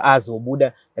asingakwanisi kuti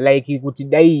azobuda, like kuti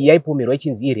dai yaipomerwa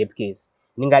ichinzi irape case.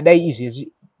 Ningadai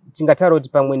izvezvi tingataura kuti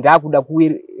pamwe ndakuda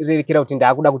kurerekera kuti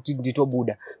ndakuda kuti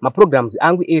nditobuda. Maprograms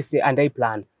angu ese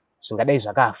andaiplan zvingadai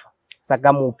zvakafa.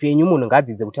 Saka muupenyu munhu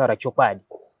ngadzidze kutaura chokwadi.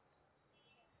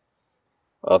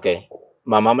 Okay.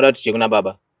 Mama muda kuti chekuna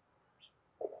baba?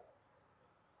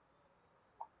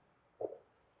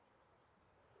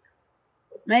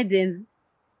 Maidenzi.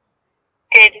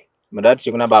 Muda kuti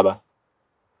chekuna baba?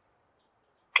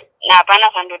 Hapana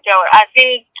zvandotaura,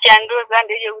 asi chandoza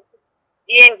ndechekuti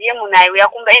iye ndiye munhu aiuya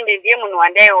kumba, ende ndiye munhu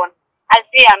wandaiona.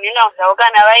 Asi hamina kuzawo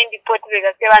kana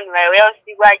vaindipoteka sevanhu vaiuya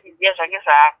usiku achiziva zvake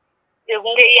zvaari.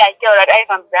 Sekunge iye achitaura kuti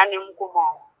aifambidzana nemukoma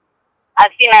wavo.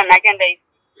 Asi ina nhaka ndaisi.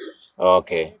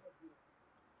 Okay.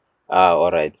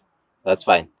 Alright. That's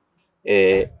fine.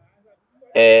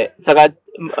 Saka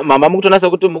mama mukutonasa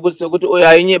kuti oyo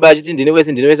ainyeba achiti ndine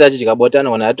wese achidya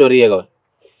kana atoriyeka.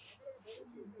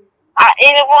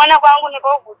 Ini kuona kwangu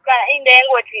nikogutkana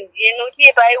indaingoti ndiye nokuti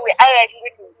iye paiwe aiuya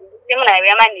achingoti ndiye semunhu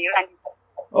aiuya manheru handisi.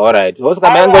 Alright. Vosika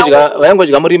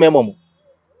vaingodya murime imomo?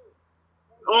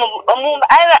 Mumba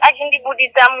aiuya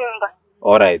achindibudisa mumba.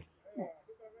 Alright.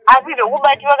 Asi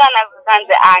zvokubatiwa kana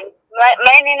kukanzi ani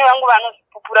mainini vangu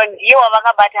vanozvipupura ndiye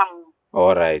wavakabata mumba.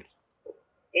 Alright.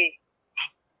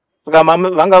 Saka mama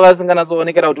vanga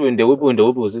vasinganatsoonekera kuti uyu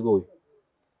ndeupi usiku uyu?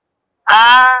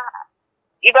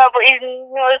 Ipapo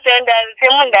inosenda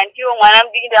semunhu ndandiwo mwana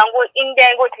mudiki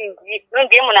ndaingoti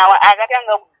ndiye munhu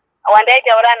akatanga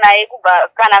wandaitaura naye kubva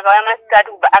kana akauya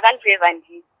masikati kubva akandifevha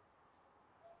ndiye.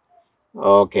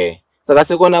 Okay. Saka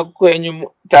sekuona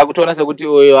kwenyu takutoona sekuti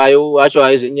uyo acho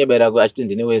aizvinyebera achiti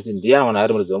ndine wese ndiye anogona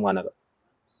ari muridzi womwana.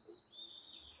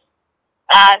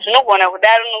 Zvinogona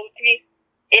kudaro nokuti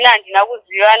ina handina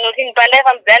kuziva nokuti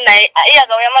pandaifambidzana naye iye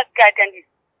akauya masikati handisi.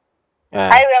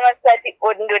 Aiuya masikati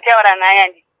ndotaura naye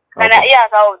handisi. Kana iye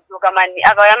akaudzoka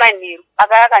akauya manheru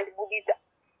akauya akandibudisa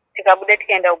tikabuda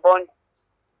tikaenda kubondi.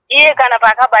 Iye kana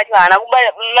paakabata haana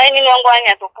kubata, mainini wangu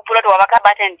vanyatsopupura kuti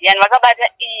wavakabata ndiani, vakabata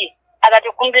iye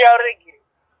akatokumbira uregere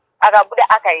akabuda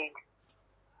akaenda.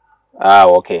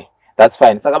 Okay. That's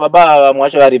fine. Saka baba vamwe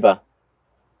vacho varipa?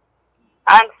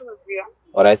 Handikuziva.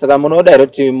 Alright, saka munoda here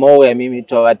kuti mouya mimi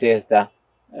tovatesta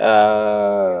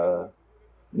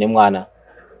nemwana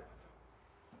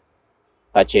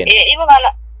pachena? Ivo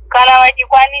kana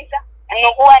vachikwanisa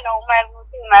nokuwanawo mari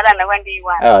nokuti mari hana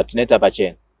kwandiiwana. Tinoita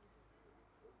pachena.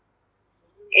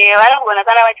 Vanogona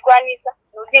kana vachikwanisa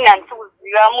nokuti handisi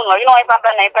kuziva munhu wachino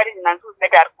waifamba naye pari zvinhu handisi kuziva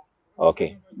kuti ari ku.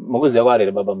 Okay. Mukuziva kwaari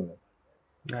here baba munhu?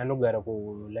 Anogara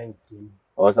kuLineston.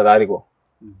 Saka ariko?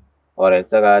 Alright,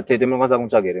 saka tete munokwanisa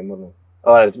kumutsvaga here munhu?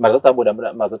 Alright, mazotsabuda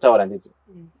mazotaura nditi.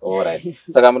 Alright.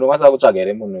 Saka munokwanisa kutsvaga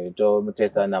here munhu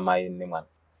tomutesta namai nemwana?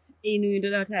 Inu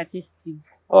ndoda kuti atestiwe.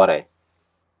 Alright.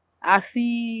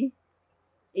 Asi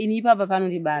ini ipapa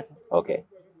panondibata. Okay.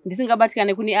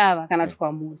 ndisingabatikane kuni ava kana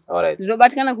tukwamuri.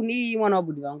 Ndinobatikana kuni iyi mwana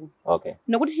wabudi vangu.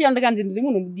 Nokuti chiya ndakanzi ndiri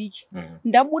munhu mudiki.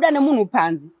 Ndabuda nemunhu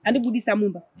panze andibudisa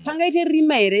mumba. Pangaite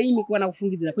rima here imi kuwana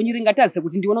kufungidzira kwenyu ringatadze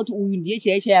kuti ndione kuti uyu ndiye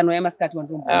chaiye anouya masikati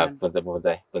wandomboona.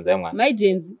 Bvunzai mwana.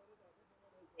 Maijenzi.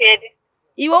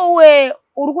 Iwe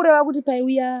uri kureva kuti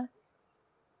paiuya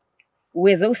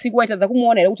weze usiku waitadza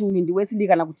kumuona here kuti uyu ndiweSD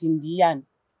kana kuti ndiyani?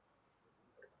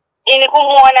 Ini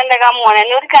kumuona ndakamuona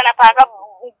nekuti kana paka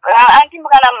anti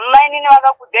kana mainini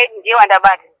vakakudai ndiye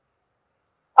wandabata.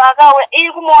 Pakawe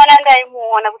iri kumuona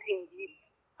ndaimuona kuti ndiye.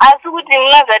 Asi kuti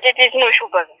munozatete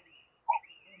chinoshupa.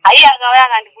 Hai akauya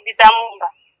akandibudisa mumba.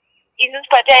 Isusu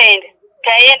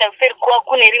taienda kuseri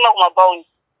kune rima kumabhauni.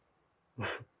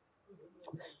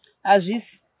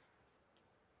 Hazvisi.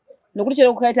 Nokuti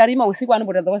chero kukaita rima usiku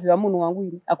anobotadza kuziva munhu wangu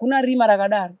iri. Hakuna rima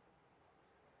rakadaro.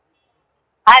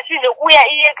 Asi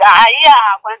zvokuya iye haiya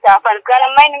kwanza afanikana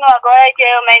mainini wakauya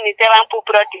chaiyo mainini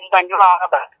sevamupupura kuti mumba ndiwo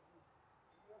wakabata.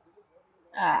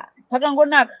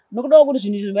 Pakangonaka nokudawo kuti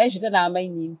zvinhu izvi maizviita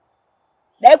naamainini.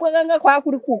 Dai kwakanga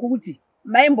kwakuri kuku kuti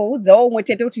maimboudzawo umwe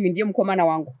chete kuti uyu ndiye mukomana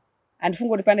wangu. Handifungi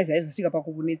kuti pane zvaizosvika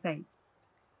pakukunetsai.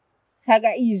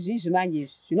 Saka izvi zvimanje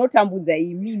izvi zvinotambudza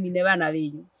imimi nevana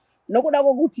venyu. Nokuda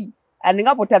kwokuti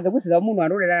handingambotadze kuziva munhu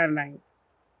anodanana naye.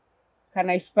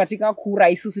 Kana isu patikakura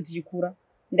isusu tichikura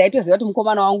ndaitoziva kuti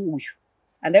mukomana wangu uyu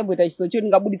handaimboita chisocho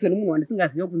ndingabuditswe nemunhu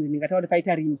wandisingazivi kunzi ndingataura kuti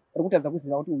paita rima rokutadza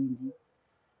kuziva kuti uyu ndiye.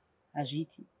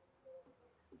 Hazviiti.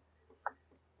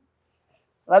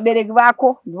 Vabereki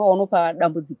vako ndivo vanopa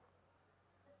dambudziko.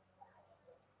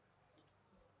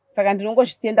 Saka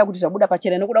ndinongozvitenda kuti zvabuda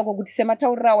pachena nokuda kwokuti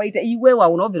semataurira waita iwewe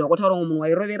haunobvira kwataura munhu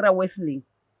wairoverera Wesley.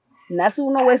 Nhasi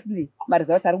uno Wesley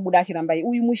marizauti ari kubuda achiramba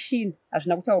uyu mushini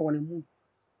hazvina kutaurwa nemunhu.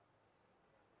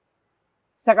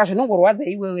 Saka zvinongorwadza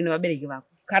iwewe nevabereki vako.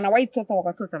 Kana waitsotsa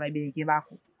wakatsotsa vabereki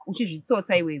vako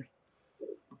uchizvitsotsa iwewe.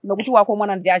 Nokuti wako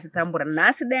mwana ndiye achitambura.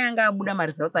 Nhasi dai anga abuda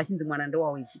marizauti achinzi mwana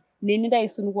ndowawezi. Neni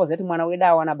ndaisununguka kuti mwana wedu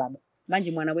awana baba.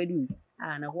 Manje mwana wedu uyu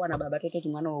haana kuwana baba tototi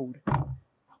mwana wauri.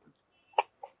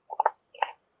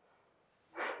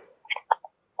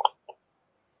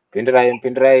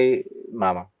 Pindurai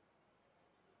mama.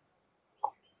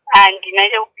 Handina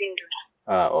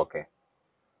chekupindura. Okay.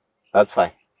 That's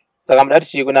fine. Saka muda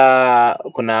kuti chii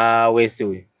kuna wesi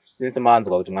uyu? Since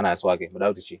maanzwa kuti mwana asi wake, muda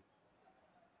kuti chii?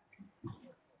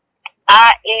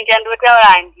 Ini chandotaura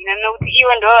handina nokuti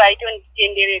ivo ndo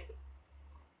vaitonditenderedza.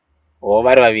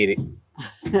 Vari vaviri.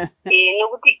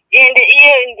 Nokuti ende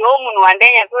iye ndo munhu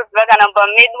wandainyatsoziva kana mumba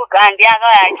medu kandi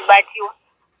akauya achibatiwa.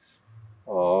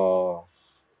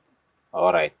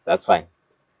 All right, that's fine.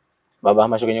 Baba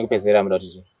mashoko enyu kupedzera muda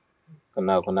kuti chii?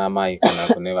 Kuna mai kana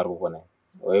kune vari kukona.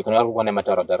 Kune vari kukona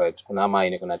mataura right. Kuna mai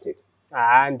nekuna tete.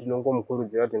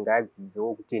 Ndinongomukurudzira kuti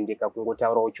ngaadzidzewo kutendeka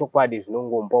kungotaurawo chokwadi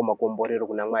zvinongombawo makomborero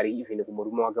kuna Mwari even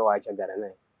kumurume wake waachagara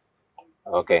naye.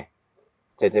 Okay.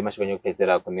 Tete mashoko enyu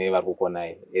kupedzera kune vari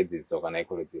kukona edzidzo kana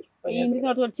ikurudziro.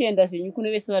 Ndinototenda zvenyu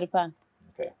kune vese vari pano.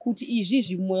 Kuti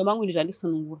izvi mumwoyo mangu ndi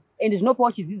zvandisunungura. Ende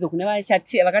zvinopawo chidzidzo kune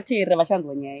vakateerera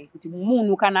vachanzwa nyaya kuti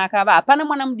munhu kana akava hapana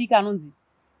mwana mudiki anonzi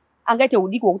angaite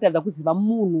udiki wokutadza kuziva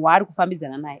munhu waari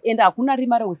kufambidzana naye. Ende hakuna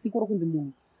rima reusiku rokunzi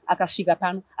munhu akasvika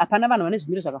pano hapana vanhu vane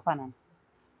zvimiro zvakafanana.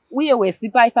 Uye Wesi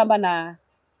paifamba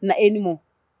naAnimal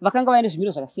vakanga vaine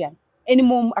zvimiro zvakasiyana.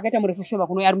 Animal akaita murefu shoma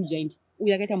kuno ari mujaindi.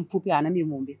 Uye akaita mupfupi haana miri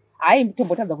mombe.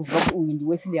 Haitombotadza kuziva kuti uyu ndi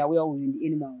Wesley auya uyu ndi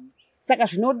Animal. Saka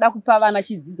zvinoda kupa vana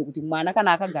chidzidzo kuti mwana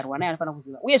kana akagarwa naye anofana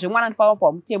kuziva. Uyezve mwana anofana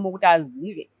kupa mutemo kuti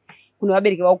azive kune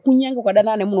vabereki vavo kunyange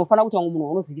ukadanana nemunhu unofana kuti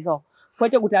munhu unozivisawo.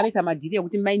 Kwete kuti anoita madhiri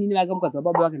ekuti mainini vake mukadzi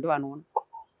wababa vake ndo vanoona.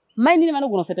 Mainini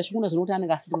vanogona kusaita chikunwe zvinokuti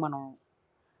anenge asiri mwana wavo.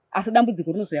 Asi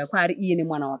dambudziko rinozouya kwaari iye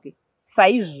nemwana wake.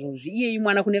 Saizvozvi iye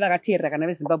mwana kune vakateerera kana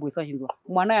veZimbabwe sachinzwa.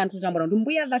 Mwana uyu anototambura kuti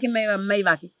mbuya vake mai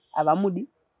vake havamudi.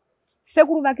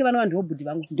 Sekuru vake vanova ndivo bhudhi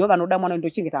vangu ndo vanoda mwana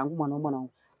ndochengeta hangu mwana womwana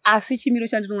wangu. Asi chimiro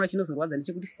chandinoona chinozorwadza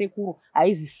ndechekuti sekuru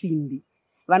haizi simbi.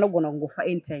 Vanogona kungofa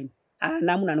anytime.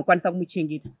 Haana munhu anokwanisa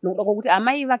kumuchengeta. Nokuda kwokuti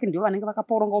amai vake ndivo vanenge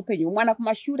vakaporonga upenyu hwemwana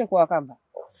kumashure kwavakabva.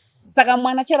 Saka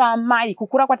mwana chero amai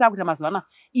kukura kwatakuita mazuva anaya.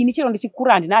 Ini chero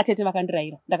ndichikura handina atete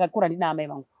vakandirayira. Ndakakura ndina amai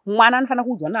vangu. Mwana anofana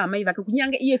kuudzwa naamai vake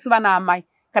kunyange iyesu vana amai.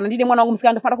 Kana ndine mwana wangu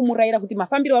musikana ndofana kumurayira kuti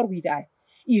mafambiro ari kuita aya.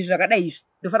 Izvi zvakadai izvi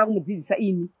ndofana kumudzidzisa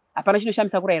ini. Hapana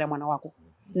chinoshamisa kurayira mwana wako.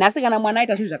 Nhasi kana mwana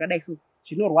aita zvinhu zvakadai so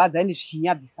zvinorwadza ende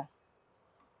zvichinyadzisa.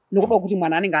 Nokuda kuti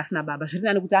mwana anenge asina baba. Zviri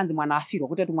nani kuti anzi mwana afirwa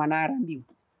kwete kuti mwana arambiwa.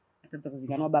 Atadza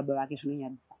kuzikanwa baba vake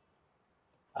zvinonyadzisa.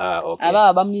 Okay.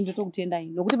 Ava bamunini tokutendai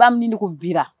nokuti bamunini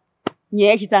kubvira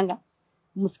nyaya yechitanga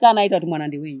musikana aita kuti mwana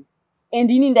ndewenyu.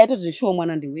 Endi ini ndaitoti zvishowo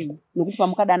mwana ndewenyu nokuti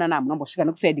pamukadana namu nambosvika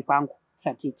nekusaidi kwangu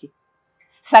satete.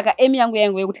 Saka emi yangu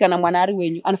yekuti kana mwana ari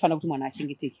wenyu anofanira kuti mwana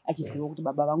achengeteke achiziva kuti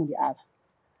baba vangu ndi ava.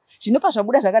 Zvinopa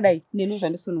zvabuda zvakadai neni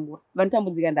zvandisunungura.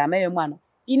 Vanotambudzika ndama yemwana.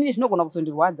 Ini zvinogona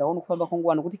kusondirwadza kufamba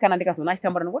kwenguva nokuti kana ndikazoona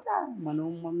achitambura nokuti mwana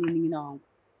womwanin'ina wangu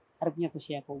ari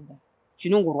kunyatsoshaya pauga.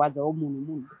 Zvinongorwadzawo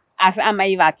munhu. Asi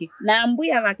amai vake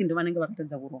nambuya vake ndo vanenge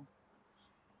vakatadza kuronga.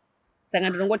 Saka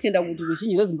ndinongotenda kuti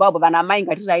ruzhinji rweZimbabwe vana amai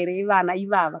ngatirayirei vana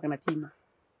ivava kana tina.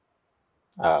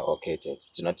 Okay, tete.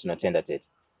 Tinotenda tete.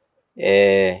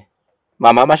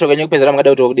 Mama mashoko enyu kupedzera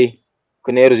mungada kuti okudi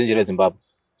kune ruzhinji rweZimbabwe.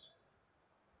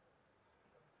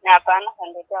 Hapana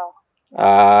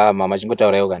kandotaura. Mama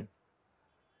chingotauraiwo kana.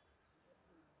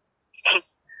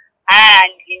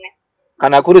 Ndina.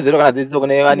 Kana kurudziro kana dzidziso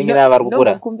kune vaningina vari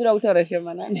kukura. Ndokumbira kutaura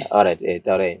shemanani. Alright,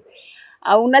 taurai.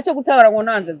 Hauna chokutaura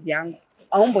mwana wanzadzi yangu.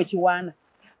 Haumbochiwana.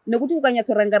 Nekuti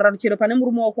ukanyatsorangarira chero pane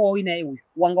murume wako wauinaye uyu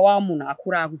wanga wa munhu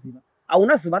akura akuziva.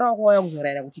 Hauna zuva rako wauya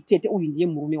kuzorayira kuti tete uyu ndiye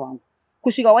murume wangu.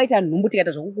 Kusvika waita nhumbu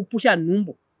tikaita zvokukupusha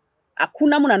nhumbu.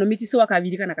 Hakuna munhu anomitisiwa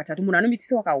kaviri kana katatu, munhu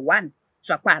anomitisiwa ka1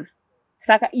 zvakwana.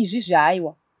 Saka izvi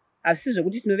zvaiwa. Asi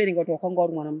zvokuti tinoverenga kuti wakanga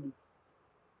uri mwana mudiki.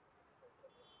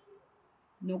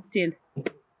 Nokutenda.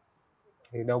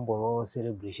 Ida kumbono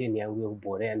celebration yangu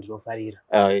yekubhora yandinofarira.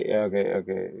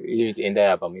 Okay. Iyi enda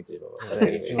yapa muite baba.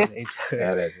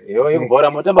 Alright. Yo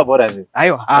yekubhora motamba bhora zve.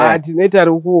 Aiwa, tinoita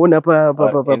ari kuona pa.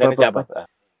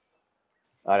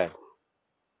 Alright.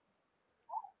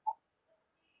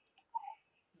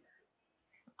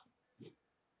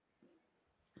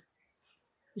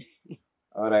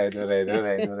 Alright.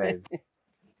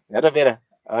 Yatopera.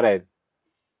 Alright.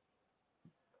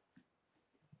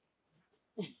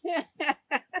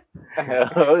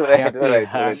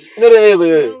 Alright.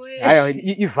 Aiwa,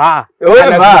 iva.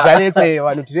 Zvanetse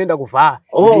vanhu tinoenda kuva.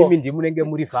 Imi ndimunenge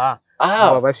muri va.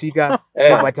 Vasvika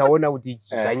vataona kuti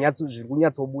zviri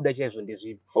kunyatsobuda chaizvo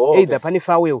ndezvipi. Either pane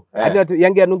fawewo.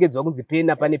 Yange yanongedzwa kunzi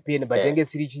pena pane pena but yange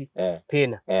siri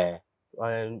pena.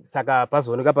 Saka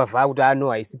pazooneka pavha kuti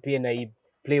haisi pena iyi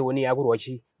play one yakurwa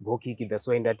go kick that's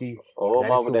why ndati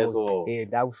mabuda so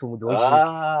ndakusumudza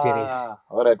uchiteresi.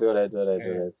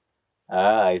 Alright.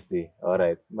 I see.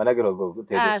 Alright. Manakiro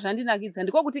kutete. Zvandinakidza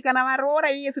ndiko kuti kana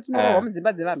varoora iyesu tinoroorwa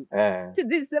mudzimba dzevanhu.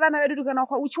 Tidzidzise vana vedu kuti kana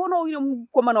uchiona uine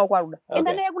mukomana wako aruda.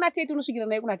 Enda naye kuna tete unosvikira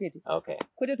naye kuna tete. Okay.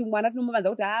 Kwete kuti mwana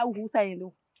tinomuvanza kuti usaende.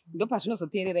 Ndo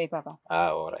pazvinozoperera ipapa.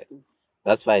 Alright.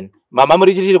 That's fine. Mama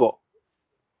muri chiripo?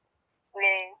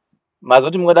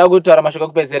 Mazoti mungada kutaura mashoko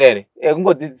kupedzera here?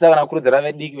 Kungodzidzisa kana kukurudzira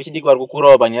vechidiki vari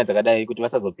kukurawo panyaya dzakadai kuti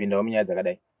vasazopindawo munyaya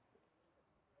dzakadai.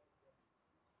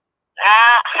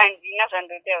 Handina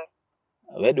zvandotaura.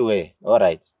 Wedwe.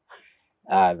 Alright.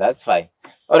 That's fine.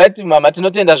 Alright mama,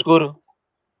 tinotenda zvikuru.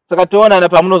 Saka toonana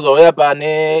pamunozouya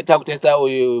pane takutesta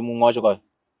uyu mumwe wacho kwayo.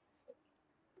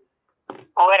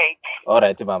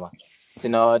 Alright mama.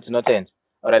 Tinotenda.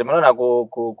 Alright, munoona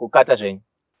kukata zvenyu.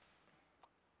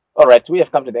 Alright, we have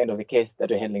come to the end of the case that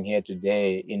we're handling here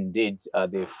today. Indeed,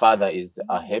 the father is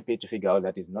happy to figure out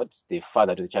that he's not the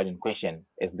father to the child in question,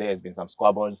 as there has been some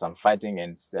squabbles, some fighting,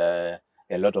 and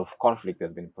a lot of conflict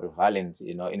has been prevalent,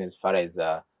 in as far as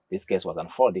this case was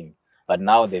unfolding. But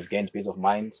now they've gained peace of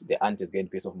mind. The aunt has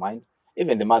gained peace of mind.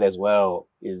 Even the mother as well,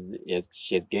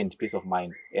 she has gained peace of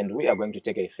mind. And we are going to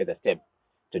take a further step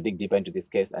to dig deeper into this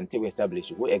case until we establish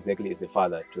who exactly is the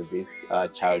father to this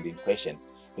child in question.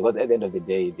 Because at the end of the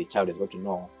day, the child is going to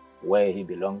know where he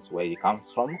belongs, where he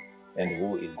comes from, and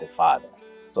who is the father.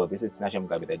 So this is Tinashe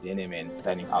Mugabe, the DNA man,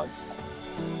 signing out.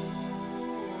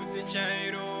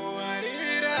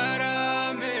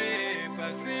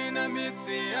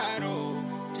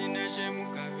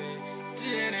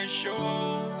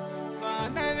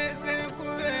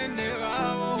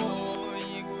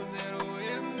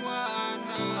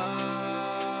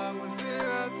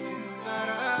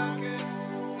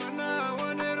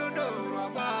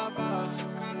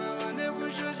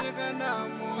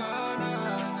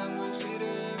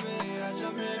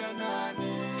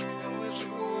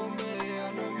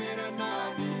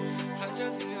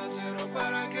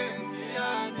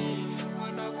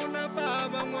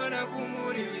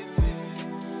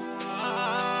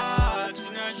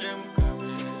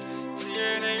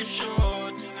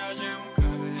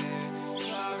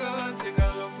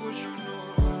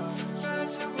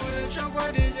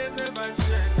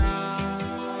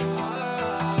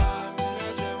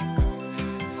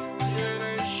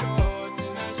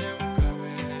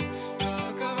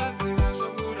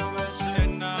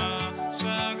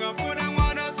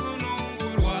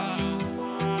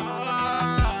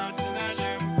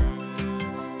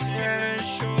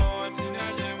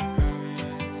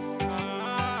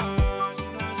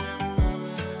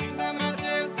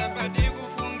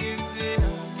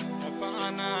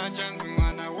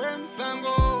 Mwana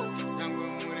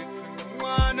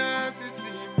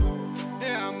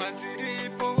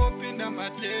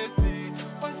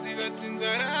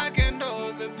dzinza rake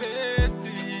ndo the best.